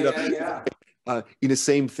better. In the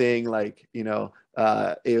same thing, like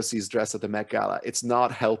AOC's dress at the Met Gala. It's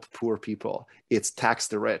not help poor people. It's tax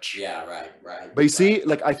the rich. Yeah, right. But you see,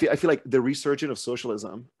 like I feel like the resurgence of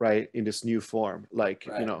socialism, right, in this new form, like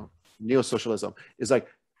neo-socialism, is like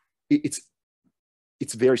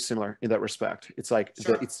it's very similar in that respect. It's like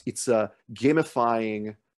it's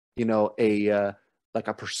gamifying, like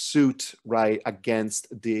a pursuit, right, against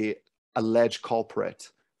the alleged culprit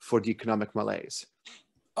for the economic malaise.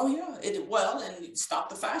 Oh yeah, and stop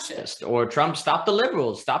the fascists. Or Trump, stop the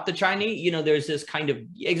liberals, stop the Chinese. There's this kind of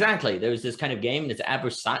there's this kind of game that's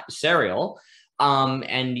adversarial.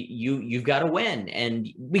 And you've got to win, and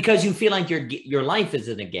because you feel like your life is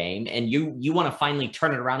in a game, and you want to finally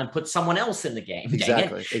turn it around and put someone else in the game.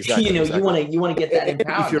 Exactly. You want to get that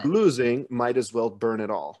empowerment. If you're losing, might as well burn it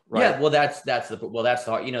all, right? Yeah, well, that's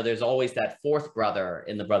the there's always that fourth brother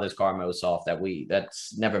in the Brothers Karamazov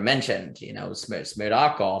that's never mentioned.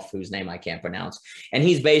 Smirdakov, whose name I can't pronounce, and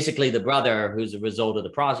he's basically the brother who's a result of the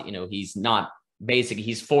process. He's not. Basically,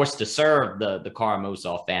 he's forced to serve the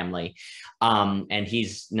Karamazov family, and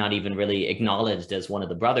he's not even really acknowledged as one of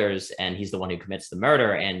the brothers, and he's the one who commits the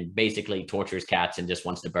murder and basically tortures cats and just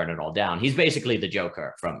wants to burn it all down. He's basically the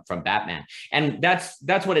Joker from Batman, and that's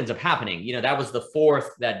what ends up happening. That was the fourth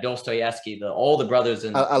that Dostoevsky, all the brothers.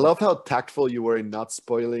 And I love how tactful you were in not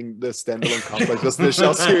spoiling the standalone complex. Just the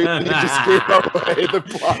shell series, you just gave away the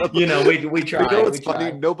plot. We tried. It's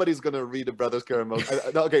funny. Nobody's gonna read the Brothers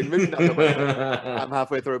Karamazov. Okay, maybe not. I'm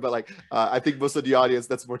halfway through, but I think most of the audience,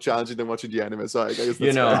 that's more challenging than watching the anime. So I guess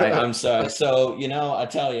I'm sorry. So I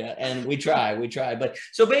tell you, and we try. But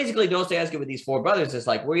so basically, Dostoevsky with these four brothers is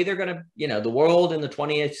like, we're either gonna, the world in the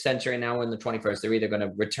 20th century, now we're in the 21st. They're either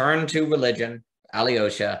gonna return to religion,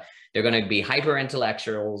 Alyosha. They're going to be hyper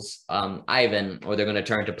intellectuals, Ivan, or they're going to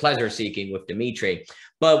turn to pleasure seeking with Dmitri.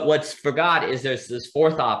 But what's forgot is there's this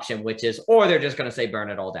fourth option, which is, or they're just going to say burn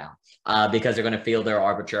it all down, because they're going to feel their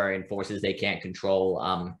arbitrary and forces they can't control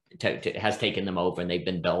has taken them over, and they've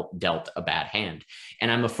been dealt a bad hand. And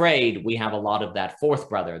I'm afraid we have a lot of that fourth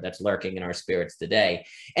brother that's lurking in our spirits today.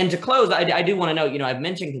 And to close, I do want to note, I've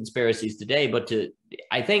mentioned conspiracies today, but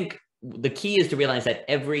I think the key is to realize that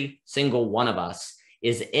every single one of us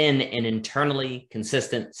is in an internally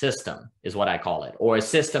consistent system, is what I call it, or a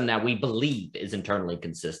system that we believe is internally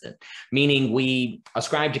consistent, meaning we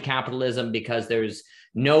ascribe to capitalism because there's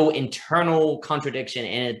no internal contradiction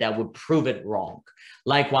in it that would prove it wrong.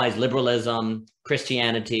 Likewise, liberalism,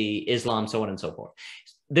 Christianity, Islam, so on and so forth.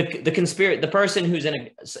 The person who's in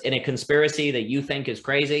a conspiracy that you think is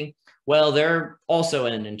crazy, well, they're also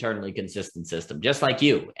in an internally consistent system, just like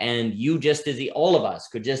you. And all of us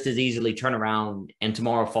could just as easily turn around and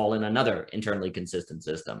tomorrow fall in another internally consistent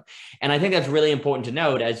system. And I think that's really important to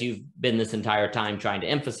note, as you've been this entire time trying to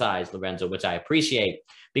emphasize, Lorenzo, which I appreciate,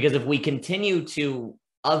 because if we continue to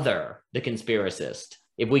other the conspiracist,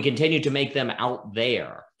 if we continue to make them out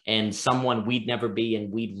there and someone we'd never be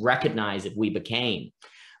and we'd recognize if we became,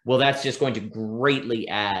 well, that's just going to greatly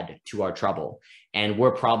add to our trouble. And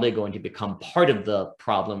we're probably going to become part of the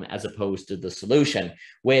problem as opposed to the solution,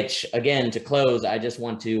 which, again, to close, I just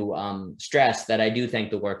want to stress that I do think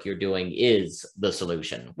the work you're doing is the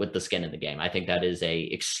solution with the skin in the game. I think that is a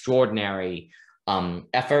extraordinary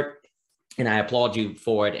effort, and I applaud you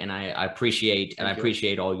for it. And I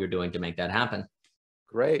appreciate all you're doing to make that happen.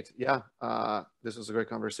 Great. Yeah. This was a great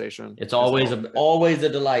conversation. It's always a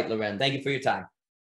delight, Loren. Thank you for your time.